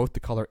both the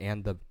color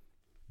and the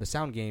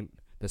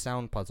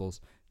sound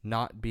puzzles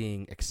not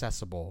being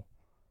accessible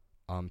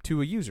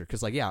to a user,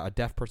 because like a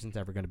deaf person's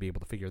never going to be able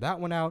to figure that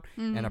one out,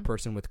 and a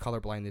person with color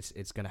blindness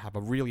is going to have a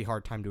really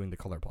hard time doing the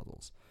color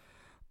puzzles.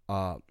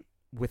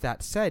 With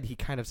that said, he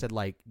kind of said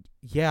like,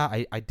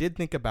 I did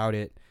think about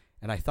it,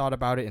 and I thought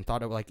about it and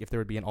thought of like if there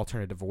would be an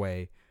alternative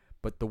way,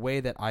 but the way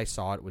that I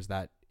saw it was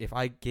that if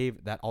I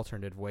gave that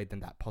alternative way, then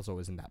that puzzle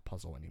isn't that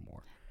puzzle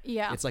anymore.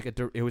 Yeah. It's like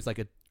it was like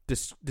a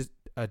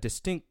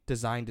distinct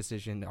design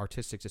decision,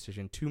 artistic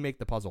decision to make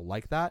the puzzle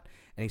like that.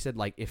 And he said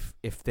like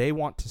if they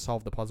want to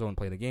solve the puzzle and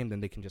play the game, then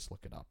they can just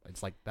look it up.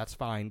 It's like that's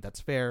fine, that's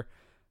fair.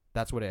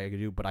 That's what I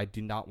do, but I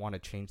do not want to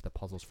change the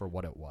puzzles for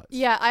what it was.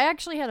 Yeah, I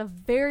actually had a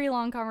very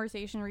long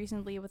conversation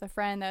recently with a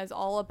friend that is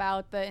all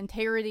about the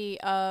integrity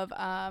of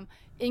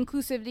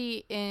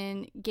inclusivity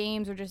in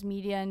games or just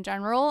media in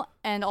general,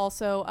 and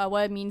also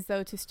what it means,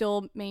 though, to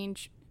still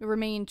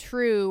remain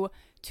true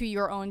to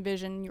your own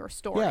vision, your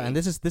story. Yeah, and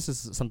this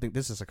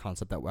is a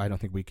concept that I don't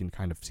think we can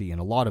kind of see in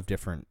a lot of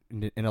different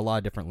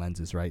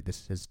lenses, right?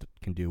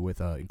 Can do with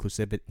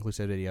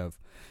inclusivity of,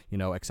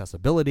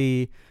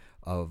 accessibility,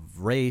 of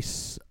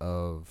race,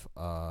 of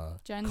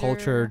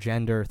culture,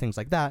 gender, things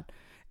like that.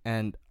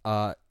 And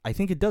I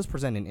think it does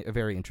present a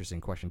very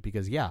interesting question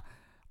because,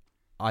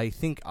 I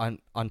think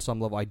on some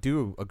level I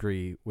do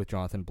agree with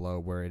Jonathan Blow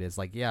where it is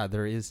like,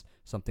 there is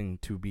something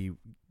to be...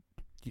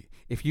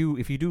 If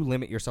you do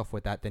limit yourself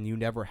with that, then you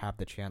never have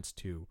the chance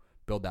to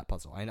build that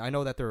puzzle. And I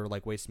know that there are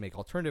like ways to make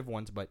alternative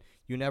ones, but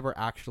you never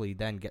actually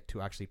then get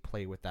to actually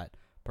play with that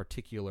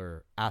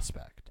particular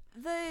aspect.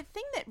 The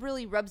thing that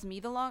really rubs me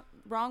the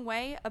wrong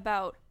way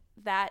about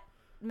that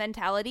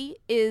mentality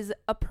is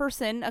a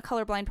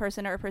colorblind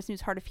person or a person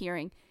who's hard of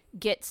hearing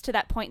gets to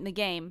that point in the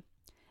game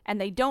and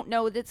they don't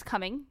know that it's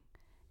coming,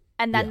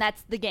 and then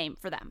that's the game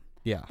for them.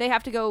 Yeah. They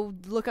have to go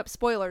look up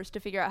spoilers to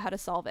figure out how to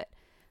solve it.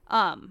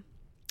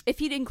 If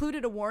he'd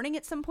included a warning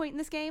at some point in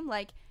this game,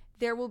 like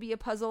there will be a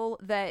puzzle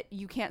that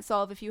you can't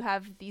solve if you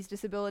have these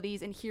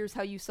disabilities, and here's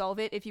how you solve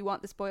it if you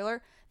want the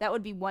spoiler, that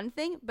would be one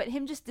thing. But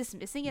him just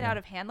dismissing it out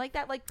of hand like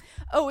that, like,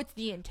 oh, it's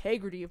the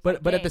integrity of the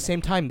But at game. the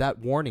same time, that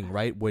warning,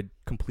 right, would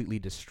completely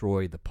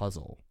destroy the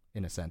puzzle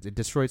in a sense. It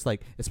destroys,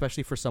 like,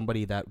 especially for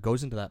somebody that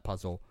goes into that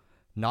puzzle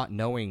not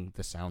knowing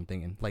the sound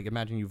thing, and like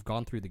imagine you've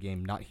gone through the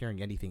game not hearing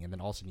anything, and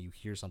then all of a sudden you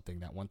hear something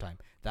that one time.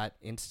 That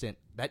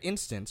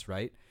instance,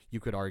 right, you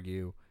could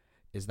argue,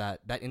 is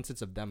that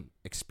instance of them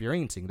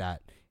experiencing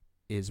that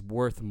is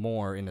worth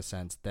more in a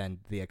sense than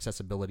the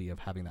accessibility of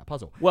having that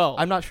puzzle. Well,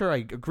 I'm not sure I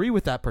agree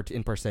with that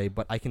per se,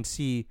 but I can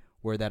see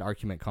where that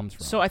argument comes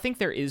from. So I think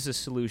there is a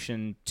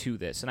solution to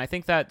this, and I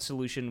think that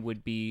solution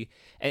would be,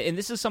 and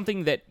this is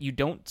something that you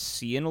don't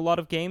see in a lot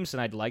of games, and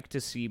I'd like to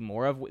see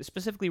more of,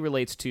 specifically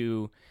relates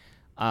to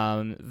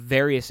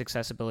various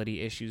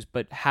accessibility issues,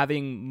 but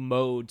having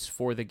modes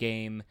for the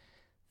game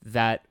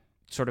that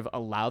sort of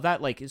allow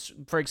that. Like,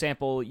 for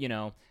example,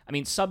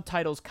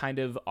 subtitles kind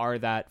of are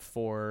that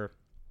for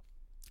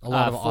a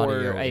lot of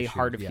audio for a issue,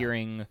 hard of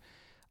hearing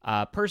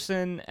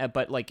person,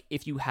 but like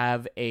if you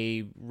have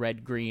a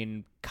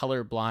red-green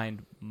colorblind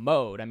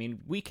mode, I mean,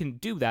 we can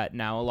do that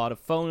now. A lot of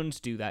phones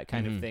do that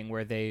kind of thing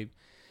where they,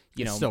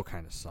 it still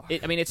kind of sucks.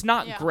 It's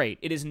not great.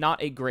 It is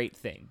not a great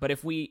thing. But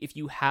if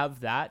you have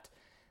that,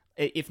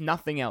 if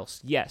nothing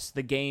else, yes,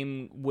 the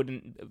game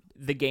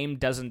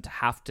doesn't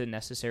have to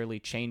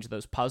necessarily change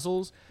those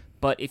puzzles.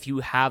 But if you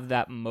have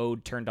that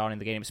mode turned on in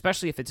the game,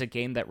 especially if it's a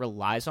game that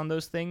relies on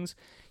those things,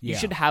 you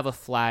should have a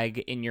flag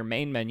in your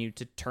main menu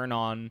to turn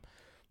on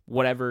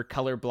whatever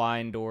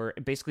colorblind or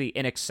basically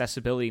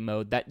inaccessibility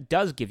mode that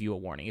does give you a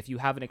warning. If you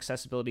have an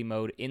accessibility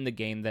mode in the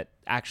game that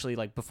actually,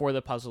 like, before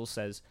the puzzle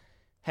says,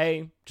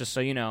 hey, just so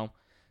you know,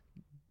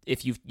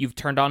 if you've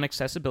turned on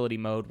accessibility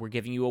mode, we're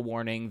giving you a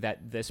warning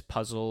that this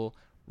puzzle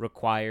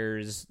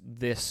requires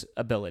this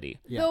ability.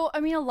 Though, I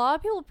mean, a lot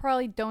of people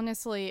probably don't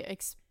necessarily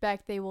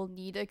expect they will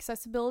need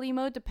accessibility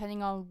mode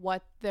depending on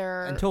what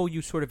they're... Until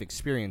you sort of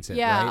experience it,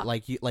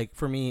 right? Like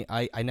for me,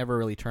 I never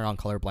really turn on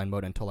colorblind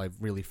mode until I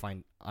really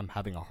find I'm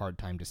having a hard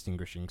time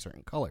distinguishing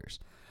certain colors.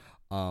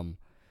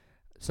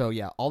 So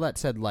yeah, all that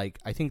said, like,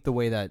 I think the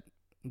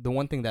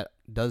one thing that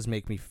does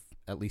make me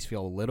at least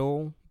feel a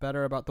little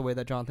better about the way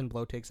that Jonathan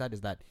Blow takes that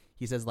is that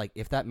he says, like,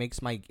 if that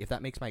makes my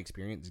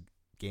experience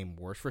game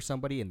worse for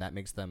somebody and that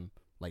makes them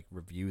like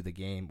review the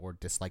game or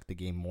dislike the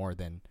game more,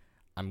 then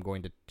I'm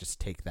going to just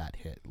take that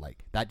hit.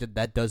 Like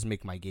that does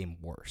make my game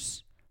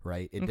worse,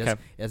 right? It does,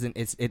 as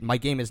in my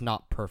game is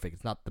not perfect.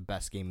 It's not the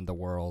best game in the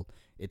world.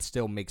 It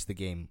still makes the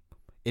game.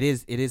 It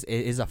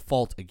is a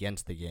fault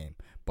against the game,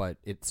 but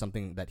it's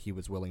something that he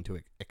was willing to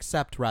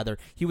accept. Rather,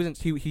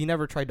 he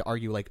never tried to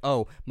argue like,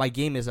 oh, my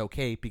game is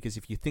okay because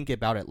if you think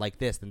about it like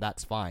this, then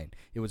that's fine.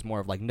 It was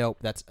more of like, nope,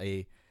 that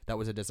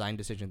was a design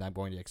decision that I'm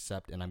going to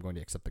accept, and I'm going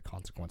to accept the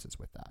consequences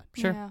with that.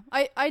 Sure.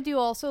 Yeah. I do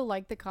also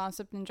like the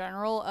concept in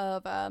general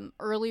of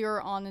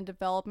earlier on in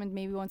development,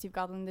 maybe once you've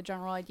gotten the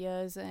general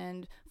ideas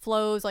and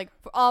flows, like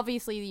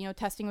obviously,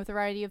 testing with a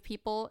variety of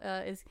people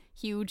is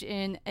huge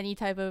in any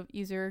type of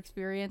user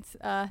experience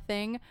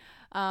thing.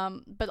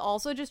 but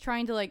also just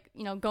trying to like,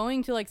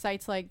 going to like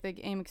sites like the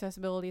game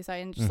accessibility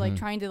site and just like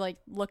trying to like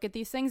look at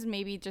these things and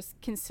maybe just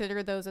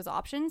consider those as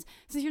options,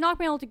 since you're not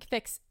going to be able to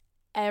fix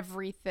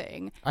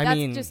everything. I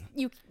mean, just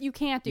you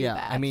can't do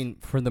that. I mean,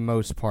 for the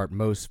most part,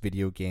 most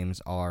video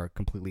games are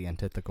completely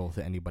antithetical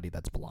to anybody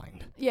that's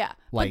blind. Yeah,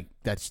 like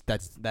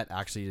that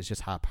actually is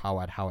just how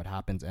it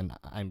happens, and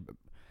I'm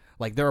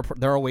like there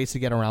are ways to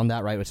get around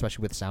that, right?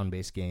 Especially with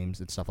sound-based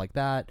games and stuff like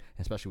that,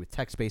 especially with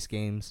text-based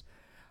games.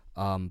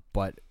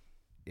 But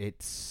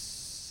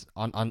it's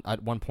on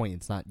at one point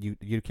it's not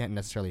you can't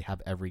necessarily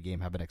have every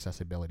game have an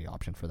accessibility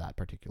option for that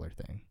particular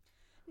thing.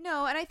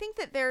 No, and I think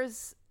that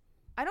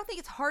I don't think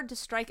it's hard to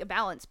strike a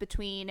balance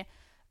between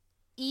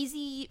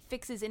easy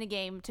fixes in a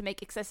game to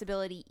make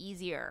accessibility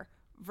easier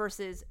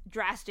versus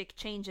drastic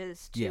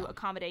changes to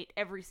accommodate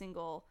every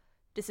single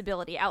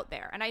disability out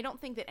there. And I don't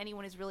think that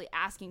anyone is really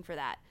asking for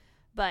that.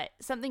 But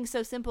something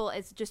so simple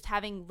as just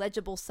having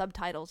legible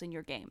subtitles in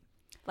your game.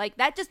 Like,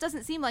 that just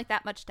doesn't seem like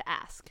that much to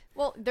ask.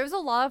 Well, there's a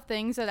lot of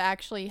things that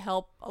actually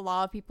help a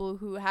lot of people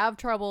who have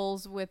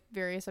troubles with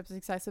various types of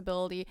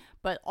accessibility,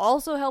 but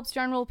also helps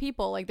general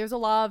people. Like, there's a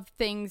lot of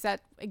things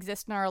that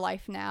exist in our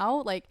life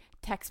now. Like,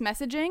 text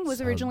messaging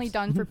was originally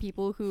done for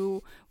people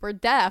who were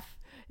deaf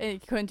and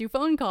couldn't do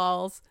phone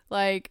calls.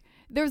 Like,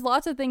 there's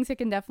lots of things that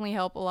can definitely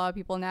help a lot of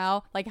people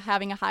now, like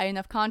having a high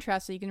enough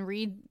contrast so you can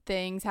read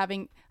things.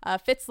 Having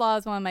Fitts Law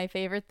is one of my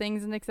favorite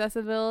things in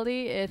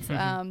accessibility. It's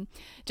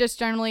just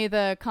generally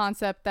the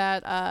concept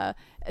that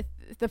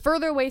the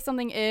further away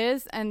something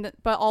is,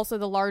 but also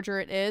the larger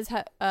it is,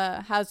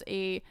 has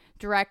a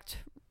direct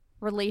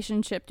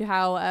relationship to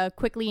how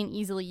quickly and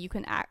easily you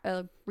can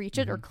reach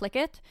it or click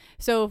it.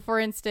 So, for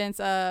instance,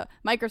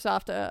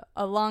 Microsoft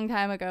a long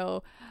time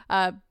ago,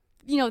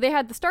 they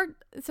had the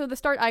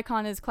start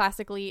icon is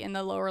classically in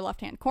the lower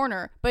left-hand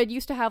corner, but it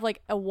used to have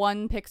like a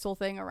 1 pixel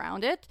thing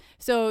around it.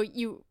 So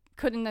you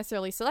couldn't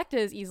necessarily select it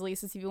as easily,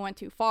 since if you went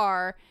too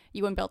far,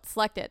 you wouldn't be able to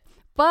select it.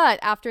 But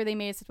after they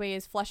made it way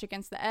as flush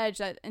against the edge,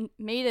 that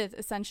made it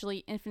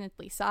essentially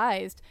infinitely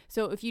sized.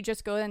 So if you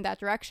just go in that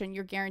direction,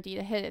 you're guaranteed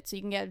to hit it. So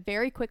you can get it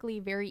very quickly,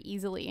 very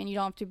easily, and you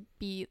don't have to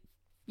be,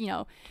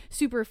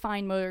 super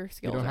fine motor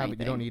skills. You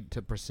don't need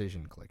to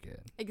precision click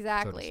it.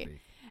 Exactly. So to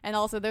speak. And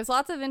also, there's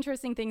lots of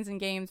interesting things in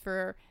games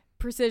for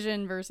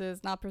precision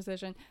versus not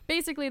precision.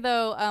 Basically,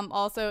 though,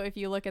 also, if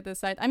you look at this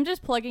site, I'm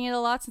just plugging it a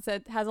lot since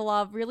it has a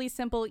lot of really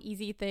simple,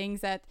 easy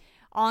things that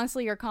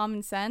honestly are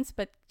common sense,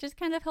 but just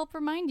kind of help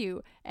remind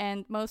you.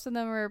 And most of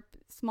them are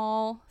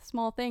small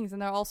things,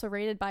 and they're also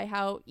rated by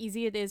how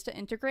easy it is to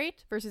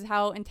integrate versus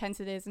how intense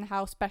it is and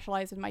how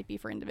specialized it might be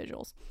for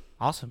individuals.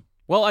 Awesome.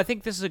 Well, I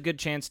think this is a good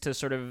chance to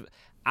sort of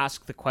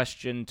ask the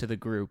question to the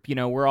group.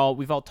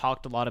 We've all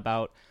talked a lot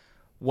about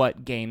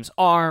what games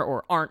are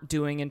or aren't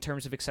doing in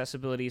terms of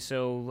accessibility.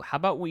 So how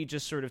about we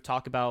just sort of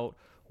talk about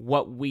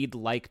what we'd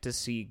like to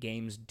see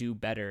games do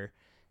better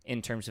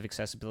in terms of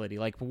accessibility?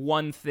 Like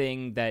one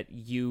thing that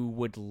you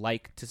would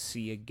like to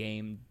see a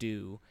game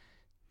do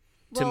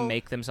to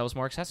make themselves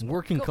more accessible.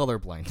 Working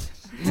colorblind.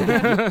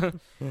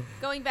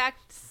 Going back,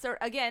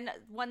 again,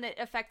 one that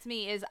affects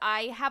me is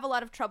I have a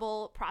lot of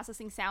trouble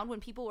processing sound when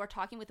people are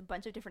talking with a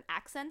bunch of different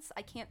accents.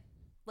 I can't,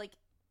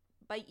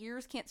 my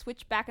ears can't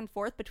switch back and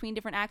forth between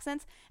different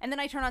accents, and then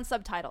I turn on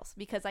subtitles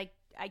because I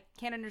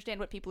can't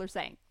understand what people are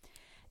saying.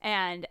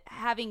 And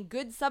having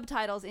good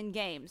subtitles in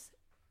games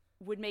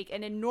would make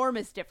an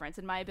enormous difference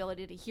in my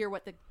ability to hear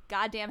what the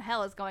goddamn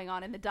hell is going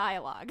on in the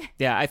dialogue.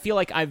 Yeah, I feel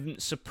like I'm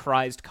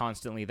surprised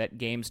constantly that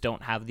games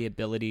don't have the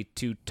ability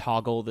to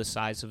toggle the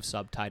size of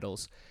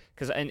subtitles.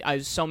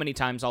 Because so many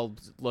times I'll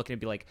look and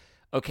be like,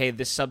 okay,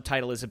 this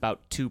subtitle is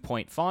about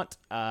 2-point font,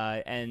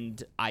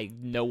 and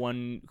no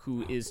one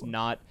who is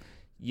not,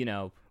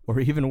 or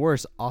even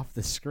worse, off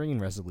the screen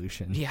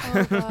resolution. Yeah.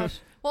 Oh gosh.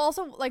 Well,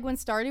 also, when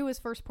Stardew was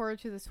first ported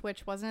to the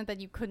Switch, wasn't it that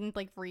you couldn't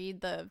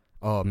read the?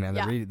 Oh man,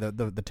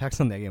 the text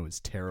on that game was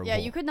terrible. Yeah,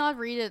 you could not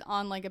read it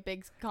on a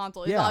big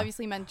console. It's Yeah.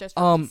 obviously meant just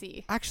for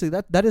PC. Actually,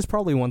 that is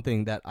probably one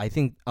thing that I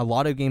think a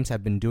lot of games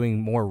have been doing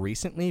more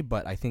recently,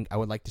 but I think I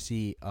would like to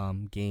see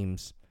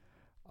games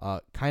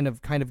kind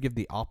of give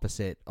the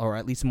opposite, or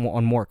at least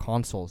on more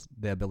consoles,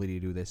 the ability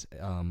to do this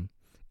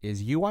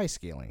is UI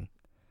scaling.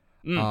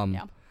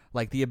 Yeah.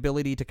 Like the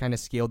ability to kind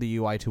of scale the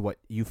UI to what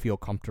you feel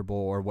comfortable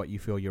or what you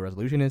feel your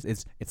resolution is.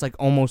 It's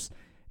almost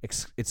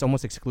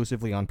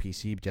exclusively on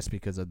PC just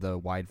because of the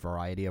wide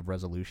variety of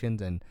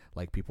resolutions, and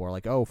people are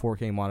like, oh,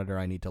 4K monitor,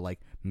 I need to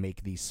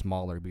make these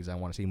smaller because I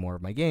want to see more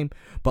of my game.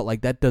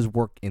 But that does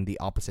work in the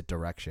opposite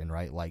direction,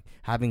 right? Like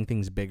having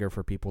things bigger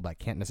for people that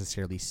can't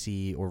necessarily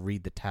see or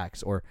read the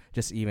text, or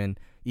just even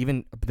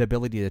the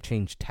ability to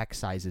change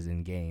text sizes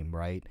in game,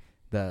 right?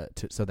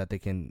 So that they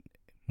can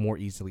more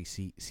easily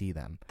see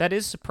them. That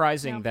is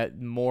surprising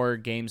that more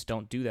games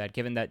don't do that,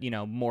 given that,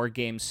 more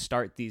games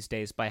start these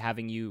days by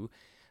having you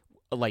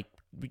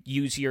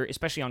use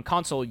especially on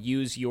console,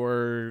 use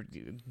your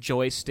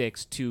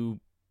joysticks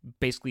to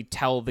basically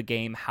tell the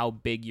game how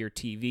big your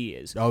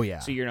TV is. Oh yeah.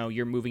 So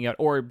you're moving out,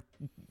 or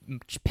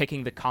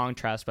picking the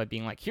contrast by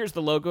being like, here's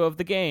the logo of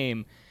the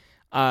game.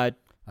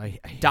 I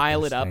hate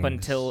dial those it up things.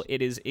 until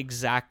it is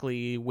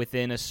exactly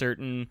within a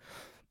certain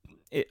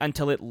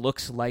until it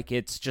looks like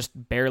it's just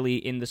barely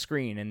in the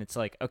screen, and it's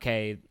like,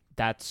 okay,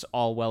 that's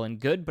all well and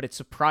good, but it's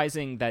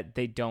surprising that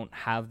they don't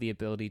have the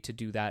ability to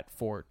do that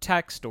for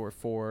text or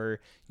for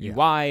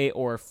UI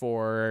or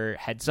for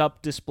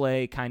heads-up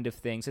display kind of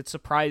things. It's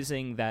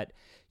surprising that,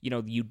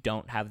 you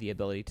don't have the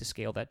ability to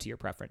scale that to your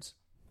preference.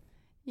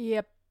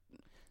 Yep.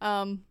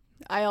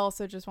 I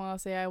also just want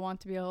to say I want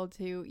to be able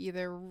to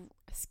either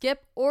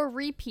skip or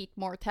repeat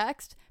more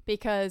text,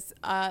 because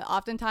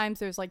oftentimes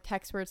there's like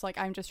text where it's like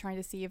I'm just trying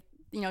to see if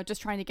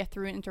just trying to get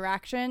through an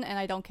interaction, and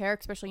I don't care,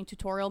 especially in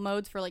tutorial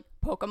modes for like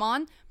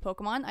Pokemon,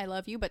 I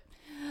love you, but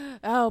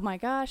oh my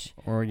gosh.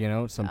 Or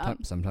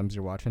sometimes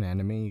you're watching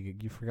anime,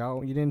 you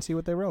forgot, you didn't see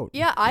what they wrote.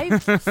 Yeah, I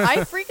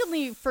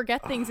frequently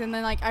forget things, and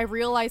then like I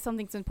realize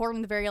something's important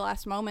in the very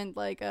last moment.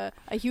 Like a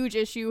huge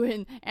issue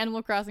in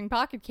Animal Crossing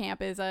Pocket Camp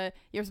is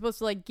you're supposed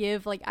to like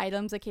give like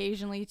items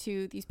occasionally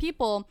to these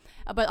people,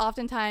 but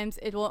oftentimes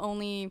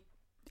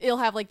it'll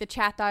have like the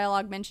chat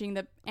dialogue mentioning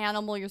the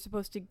animal you're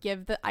supposed to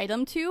give the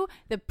item to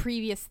the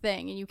previous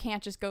thing, and you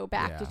can't just go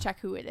back to check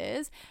who it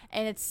is.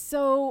 And it's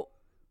so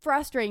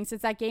frustrating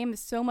since that game is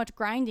so much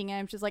grinding, and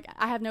I'm just like,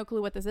 I have no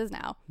clue what this is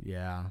now.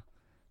 Yeah.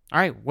 All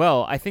right,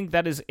 well, I think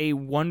that is a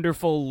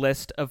wonderful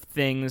list of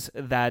things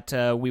that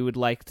we would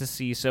like to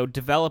see. So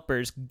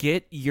developers,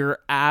 get your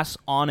ass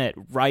on it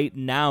right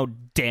now,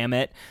 damn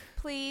it.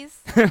 Please.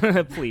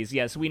 Please,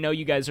 yes. We know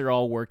you guys are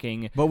all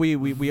working But we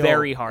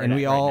very all, hard and at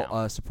we it all right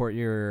now. support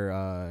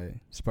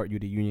you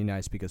to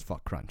unionize, because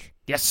fuck crunch.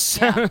 Yes.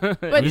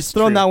 But I'm just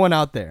throwing that one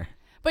out there.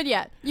 But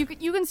yeah, you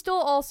can still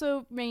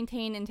also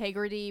maintain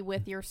integrity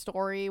with your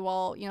story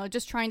while,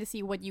 just trying to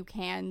see what you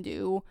can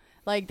do.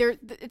 Like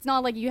it's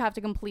not like you have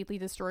to completely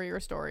destroy your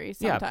story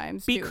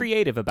sometimes. Be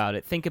creative about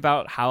it. Think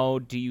about how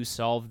do you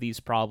solve these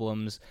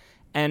problems,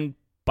 and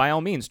by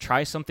all means,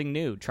 try something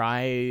new.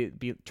 Try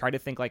to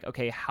think like,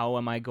 okay, how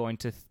am I going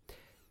to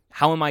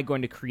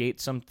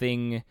create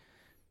something,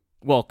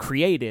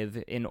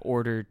 creative in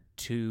order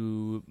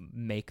to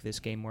make this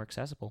game more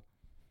accessible.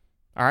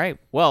 All right.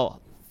 Well,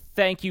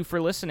 thank you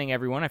for listening,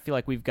 everyone. I feel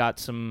like we've got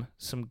some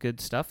good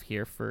stuff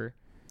here for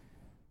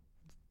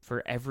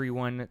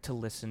everyone to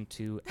listen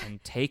to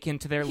and take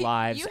into their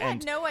lives. You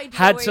and had no idea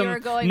had where some, you were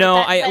going no,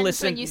 with that I sentence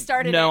listened. when you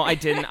started No, it. I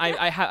didn't.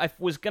 I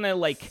was gonna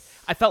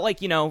I felt like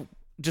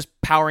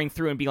just powering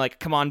through and being like,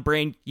 come on,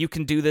 brain, you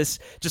can do this.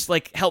 Just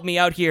like help me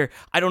out here.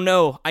 I don't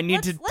know. I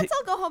need to. Let's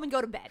all go home and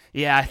go to bed.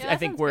 Yeah, I that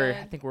think sounds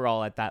we're good.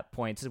 all at that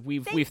point. So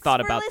we've Thanks thought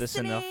for about this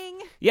enough.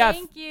 listening. Yeah,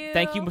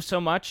 Thank you. so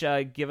much.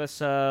 Give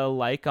us a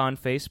like on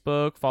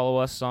Facebook, follow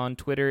us on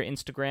Twitter,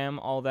 Instagram,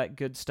 all that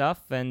good stuff,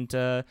 and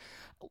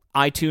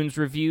iTunes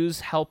reviews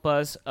help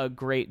us a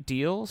great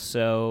deal.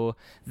 So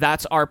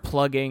that's our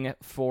plugging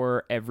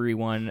for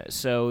everyone.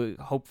 So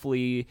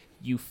hopefully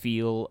you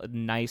feel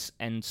nice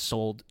and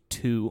sold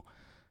too.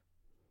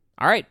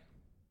 All right.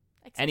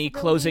 Any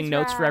closing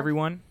notes for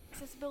everyone?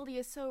 Accessibility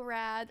is so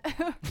rad.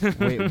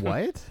 Wait,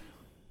 what?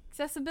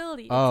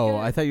 Accessibility. it's Oh, good.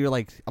 I thought you were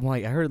like, I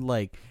heard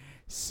like,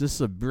 I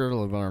was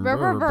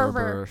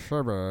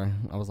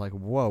like,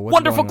 whoa, what's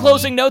Wonderful going on?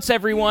 closing notes,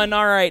 everyone.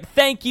 All right.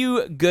 Thank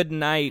you. Good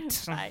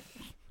night. Bye.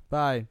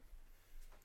 Bye.